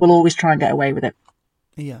 they will always try and get away with it.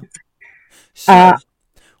 Yeah. So,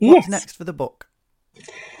 what's next for the book?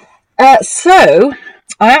 So,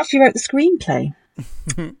 I actually wrote the screenplay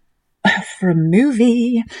for a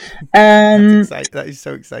movie. That is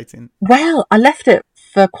so exciting. Well, I left it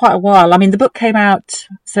for quite a while. I mean, the book came out,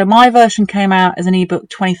 so my version came out as an ebook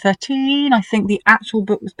 2013. I think the actual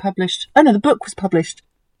book was published. Oh no, the book was published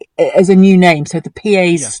as a new name. So the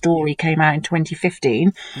PA's story came out in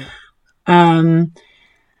 2015. Yeah.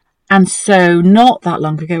 And so not that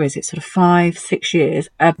long ago, is it? Sort of 5-6 years.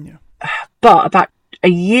 But about a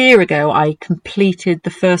year ago, I completed the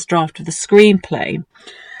first draft of the screenplay.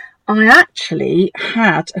 I actually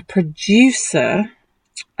had a producer.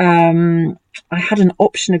 I had an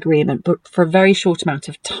option agreement, but for a very short amount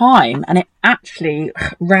of time, and it actually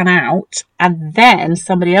ran out, and then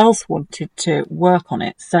somebody else wanted to work on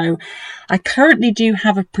it. So I currently do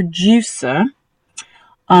have a producer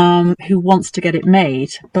who wants to get it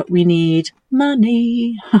made, but we need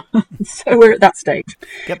money. So we're at that stage.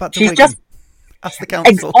 Get back to Wigan. Ask the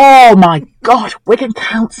council. Oh my God, Wigan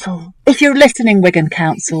Council. If you're listening, Wigan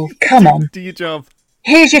Council, come on. Do your job.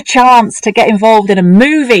 Here's your chance to get involved in a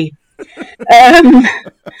movie.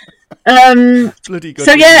 Bloody good.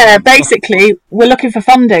 So yeah, basically we're looking for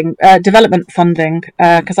funding, development funding,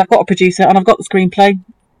 because I've got a producer and I've got the screenplay,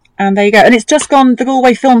 and there you go. And it's just gone. The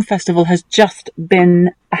Galway Film Festival has just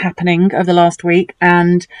been happening over the last week,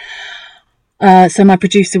 and so my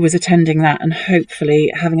producer was attending that and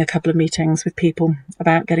hopefully having a couple of meetings with people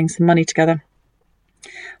about getting some money together.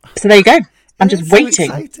 So there you go. I'm just waiting.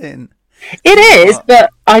 So exciting. It is,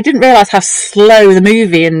 but I didn't realise how slow the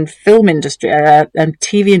movie and film industry and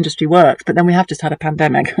TV industry works. But then we have just had a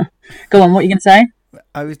pandemic. Go on, what are you going to say?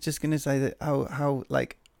 I was just going to say that how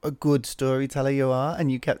like a good storyteller you are,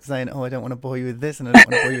 and you kept saying, "Oh, I don't want to bore you with this, and I don't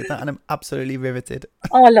want to bore you with that," and I'm absolutely riveted.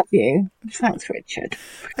 Oh, I love you. Thanks, Richard.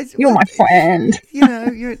 You're my friend. You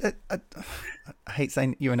know, you're. I hate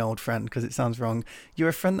saying you're an old friend because it sounds wrong. You're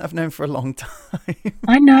a friend that I've known for a long time.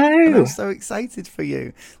 I know. And I'm so excited for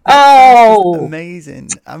you. That's amazing.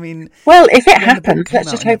 I mean, well, if it happens, let's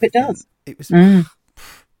just hope it does. It was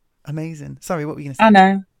amazing. Sorry, what were you going to say? I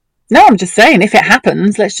know. No, I'm just saying, if it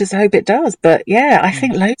happens, let's just hope it does. But yeah, I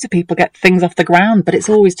think loads of people get things off the ground, but it's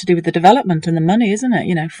always to do with the development and the money, isn't it?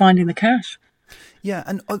 You know, finding the cash. Yeah,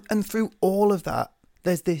 and through all of that,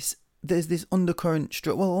 there's this undercurrent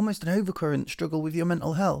struggle, well, almost an overcurrent struggle with your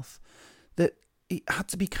mental health, that it had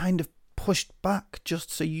to be kind of pushed back just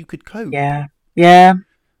so you could cope. Yeah,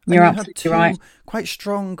 you're absolutely right. Quite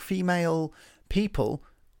strong female people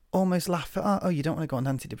almost laugh at, you don't want to go on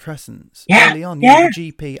antidepressants. Early on, you're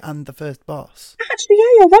the GP and the first boss. Actually, yeah,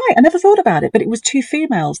 you're right. I never thought about it, but it was two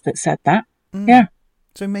females that said that. Yeah.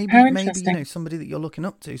 So maybe, How maybe, interesting. somebody that you're looking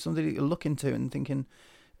up to, somebody that you're looking to and thinking,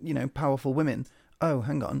 powerful women. Oh,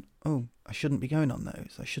 hang on. Oh, I shouldn't be going on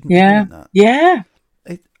those. I shouldn't be Yeah. doing that. Yeah.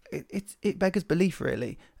 It beggars belief,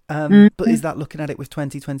 really. But Mhm. is that looking at it with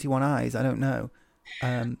 2021 eyes? I don't know.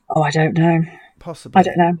 Oh, I don't know. I don't Possibly.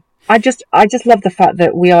 know. I just love the fact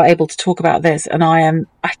that we are able to talk about this. And I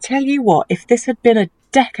tell you what, if this had been a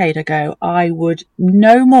decade ago, I would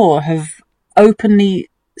no more have openly,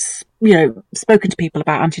 spoken to people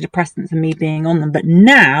about antidepressants and me being on them. But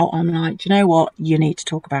now I'm like, do you know what? You need to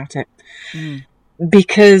talk about it Mm,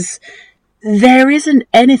 because there isn't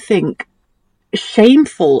anything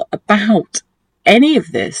shameful about any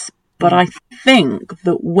of this. But mm, I think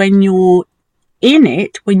that when you're in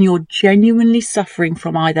it, when you're genuinely suffering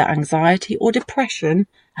from either anxiety or depression,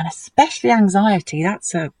 and especially anxiety,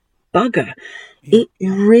 that's a bugger. yeah. It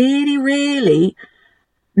really, really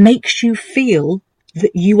makes you feel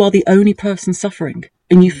that you are the only person suffering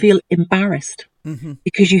and you Mm, feel embarrassed hmm.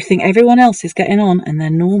 because you think everyone else is getting on and they're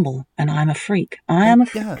normal and I'm a freak. I And am a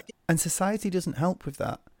yeah, freak. and society doesn't help with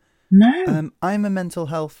that. No. I'm a mental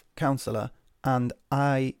health counsellor, and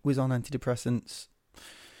I was on antidepressants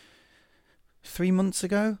 3 months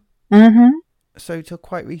ago, Mm-hmm. so till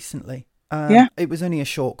quite recently. Yeah. It was only a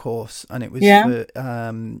short course, and it was Yeah.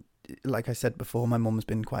 for like I said before, my mum's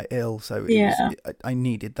been quite ill, so it was Yeah. I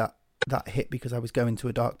needed that hit because I was going to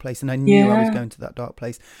a dark place, and I knew I was Yeah. going to that dark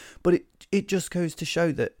place. But it just goes to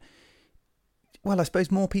show that, well, I suppose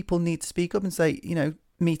more people need to speak up and say,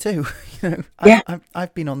 me too. Yeah.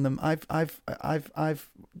 I've been on them. I've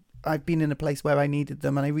been in a place where I needed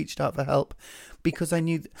them, and I reached out for help because I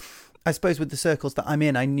knew. I suppose with the circles that I'm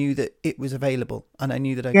in, I knew that it was available, and I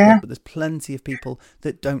knew that I Yeah. could. But there's plenty of people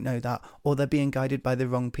that don't know that, or they're being guided by the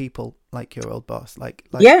wrong people, like your old boss, like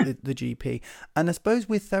Yeah. the GP. And I suppose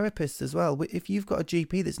with therapists as well, if you've got a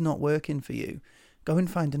GP that's not working for you, go and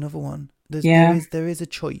find another one. Yeah. There is a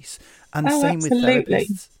choice, and Oh, same with absolutely.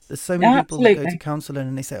 therapists. There's so many people that go to Absolutely. counselling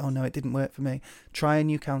and they say, "Oh no, it didn't work for me. Try a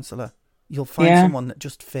new counsellor." You'll find Yeah. someone that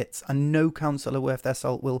just fits, and no counsellor worth their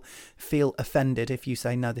salt will feel offended if you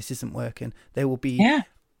say, "No, this isn't working." They will be Yeah.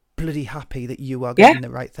 bloody happy that you are Yeah. getting the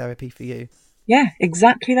right therapy for you. Yeah,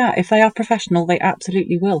 exactly that. If they are professional, they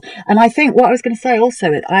absolutely will. And I think what I was going to say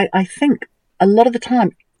also, I think a lot of the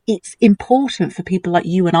time it's important for people like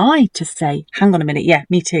you and I to say, hang on a minute, yeah,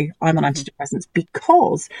 me too, I'm on Hmm. antidepressants,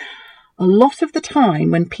 because a lot of the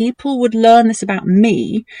time when people would learn this about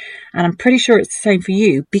me, and I'm pretty sure it's the same for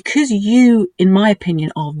you, because you, in my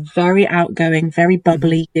opinion, are very outgoing, very Hmm.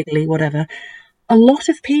 bubbly, giggly, whatever, a lot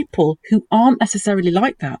of people who aren't necessarily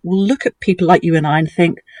like that will look at people like you and I and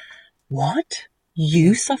think, what? You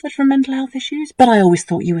Yeah. suffered from mental health issues? But I always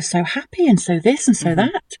thought you were so happy and so this and so Hmm.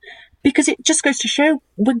 that. Because it just goes to show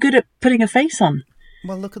we're good at putting a face on.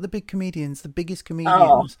 Well, look at the big comedians. The biggest Oh,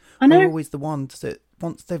 comedians I are know. always the ones that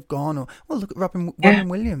once they've gone, or well, look at Yeah, Robin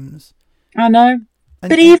Williams, I know.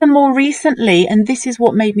 But and even more recently, and this is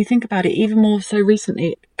what made me think about it, even more so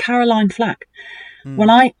recently, Caroline Flack. When mm,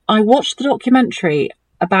 I watched the documentary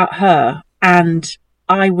about her hmm, and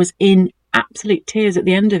I was in absolute tears at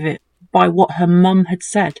the end of it by what her mum had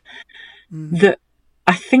said, mm, that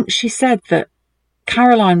I think she said that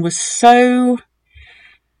Caroline was so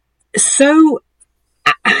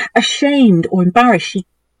ashamed or embarrassed. She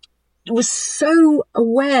was so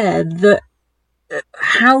aware that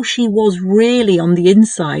how she was really on the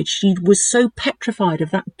inside, she was so petrified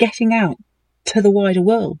of that getting out to the wider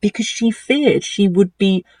world because she feared she would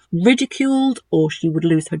be ridiculed or she would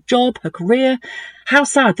lose her job, her career. How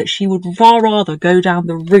sad that she would far rather go down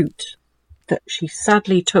the route that she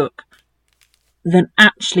sadly took than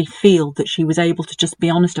actually feel that she was able to just be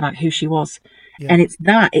honest about who she was. yeah, And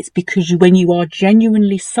it's because when you are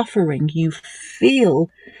genuinely suffering, you feel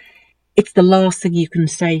it's the last thing you can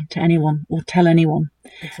say to anyone or tell anyone.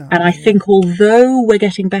 And I exactly, yeah, think although we're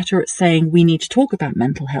getting better at saying we need to talk about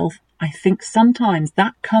mental health, I think sometimes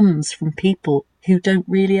that comes from people who don't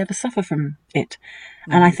really ever suffer from it.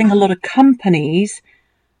 And I hmm, think a lot of companies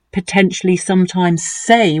potentially sometimes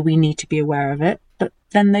say we need to be aware of it, but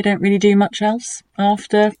then they don't really do much else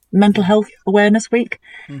after Mental yeah, Health Awareness Week.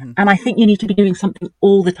 hmm, And I think you need to be doing something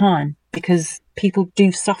all the time because people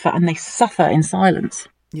do suffer and they suffer in silence.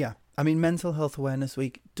 yeah. I mean, Mental Health Awareness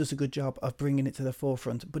Week does a good job of bringing it to the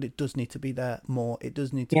forefront, but it does need to be there more. It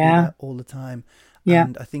does need to be Yeah, there all the time. yeah,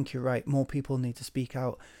 And I think you're right. More people need to speak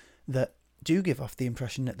out that do give off the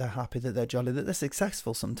impression that they're happy, that they're jolly, that they're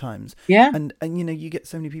successful sometimes. yeah, And you get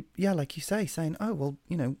so many people, yeah, like you say, saying, "Oh, well,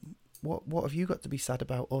 what have you got to be sad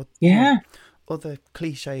about?" Or yeah, other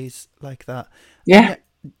cliches like that. And yeah, yet,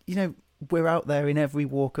 you know, we're out there in every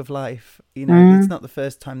walk of life. You know, it's not the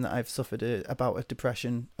first time that I've suffered about a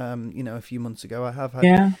depression. You know, a few months ago, I have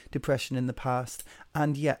had depression in the past,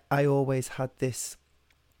 and yet I always had this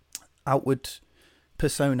outward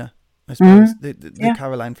persona, I suppose, the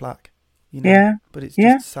Caroline Flack. You know, but it's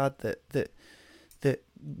just sad that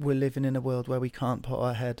we're living in a world where we can't put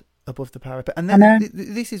our head above the parapet. And then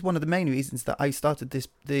this is one of the main reasons that I started this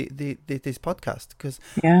podcast, because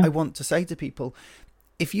I want to say to people,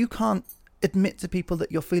 if you can't admit to people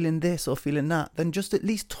that you're feeling this or feeling that, then just at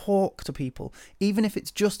least talk to people, even if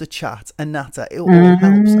it's just a chat, a natter. It all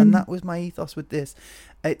helps. And that was my ethos with this.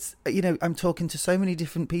 It's, you know, I'm talking to so many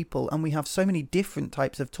different people, and we have so many different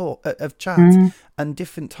types of chat and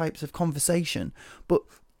different types of conversation, but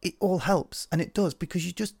it all helps, and it does, because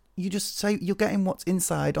you just say you're getting what's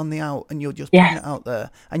inside on the out, and you're just putting it out there,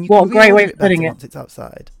 and you what can a great way of putting it once it's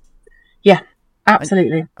outside. Yeah,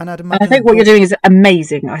 absolutely. And I think what you're doing is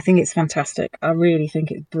amazing. I think it's fantastic. I really think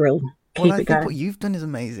it's brilliant. I think what you've done is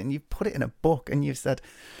amazing. You've put it in a book, and you've said,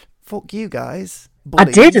 "Fuck you guys." Bullies.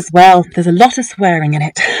 I did as well. There's a lot of swearing in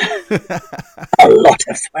it. A lot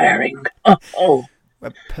of swearing. Oh.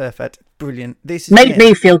 Perfect. Brilliant. This is made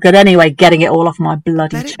me feel good anyway, getting it all off my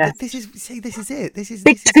bloody chest. This is it. This is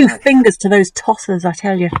big two fingers to those tossers, I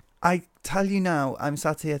tell you. I tell you now, I'm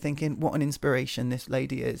sat here thinking, what an inspiration this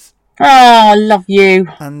lady is. Oh, I love you.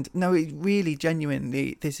 And no, it really,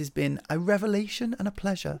 genuinely, this has been a revelation and a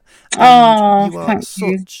pleasure. And you are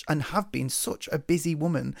such, and have been such a busy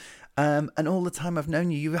woman. And all the time I've known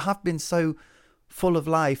you, you have been so full of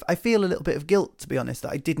life. I feel a little bit of guilt, to be honest,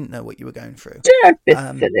 that I didn't know what you were going through. Don't be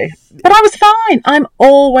silly. But I was fine. I'm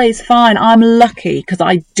always fine. I'm lucky because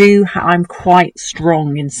I'm quite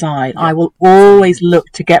strong inside. I will always look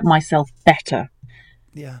to get myself better.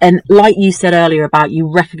 Yeah. And like you said earlier about you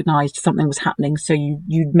recognised something was happening, so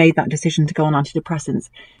you made that decision to go on antidepressants.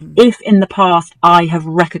 If in the past I have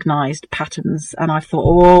recognised patterns and I thought,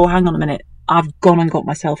 oh, hang on a minute, I've gone and got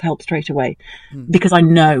myself help straight away because I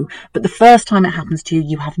know. But the first time it happens to you,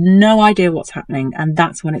 you have no idea what's happening. And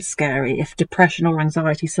that's when it's scary. If depression or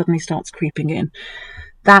anxiety suddenly starts creeping in,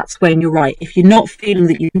 that's when you're right. If you're not feeling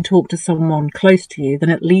that you can talk to someone close to you, then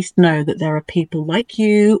at least know that there are people like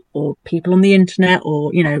you or people on the internet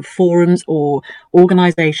or, you know, forums or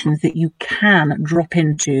organisations that you can drop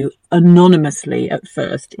into anonymously at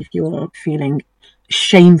first if you're feeling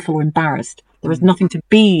shameful or embarrassed. There is nothing to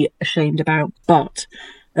be ashamed about, but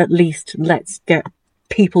at least let's get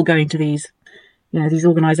people going to these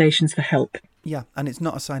organisations for help. Yeah, and it's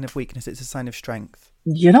not a sign of weakness; it's a sign of strength.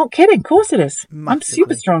 You're not kidding. Of course it is. Massively. I'm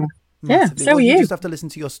super strong. Massively. Yeah, so are you. You just have to listen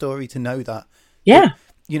to your story to know that. Yeah. But,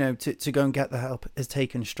 you know, to go and get the help has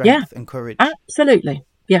taken strength and courage. Absolutely.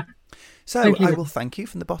 Yeah. So totally. I will thank you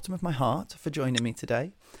from the bottom of my heart for joining me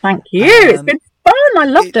today. Thank you. It's been fun. I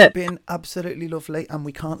loved it. It's been absolutely lovely, and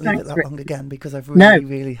we can't leave it that long again because I've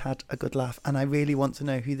really had a good laugh, and I really want to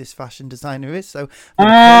know who this fashion designer is. So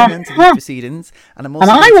I'm going to into these proceedings, and I'm also.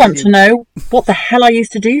 And I want to know what the hell I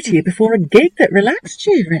used to do to you before a gig that relaxed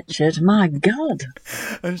you, Richard. My God.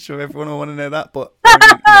 I'm sure everyone will want to know that, but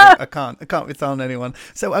I can't be telling anyone.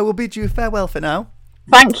 So I will bid you farewell for now.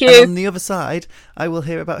 Thank you. And on the other side, I will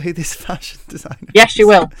hear about who this fashion designer is. Yes, you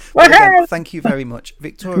will. Again, thank you very much,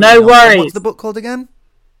 Victoria. No worries. What's the book called again?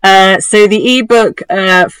 So the ebook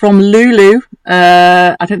from Lulu,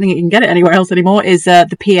 I don't think you can get it anywhere else anymore, is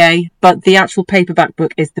The PA, but the actual paperback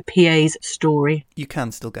book is The PA's Story. You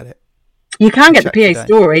can still get it. You can get The PA's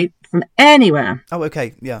Story from anywhere. Oh,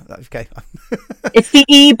 okay. Yeah, okay. It's the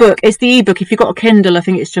ebook. If you've got a Kindle, I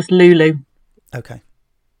think it's just Lulu. Okay.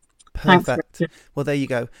 Perfect. Thanks, well, there you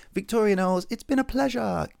go. Victoria Knowles, it's been a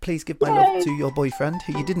pleasure. Please give my love to your boyfriend,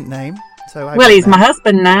 who you didn't name. He's my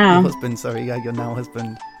husband now. Your husband, sorry. Yeah, your now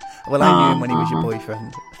husband. Well, I knew him when he was your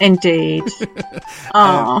boyfriend. Indeed.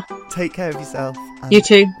 Take care of yourself. And you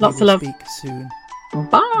too. Lots of love. Speak soon.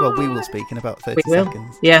 Bye. Well, we will speak in about 30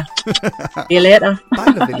 seconds. Yeah. See you later. Bye,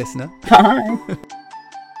 lovely listener. Bye.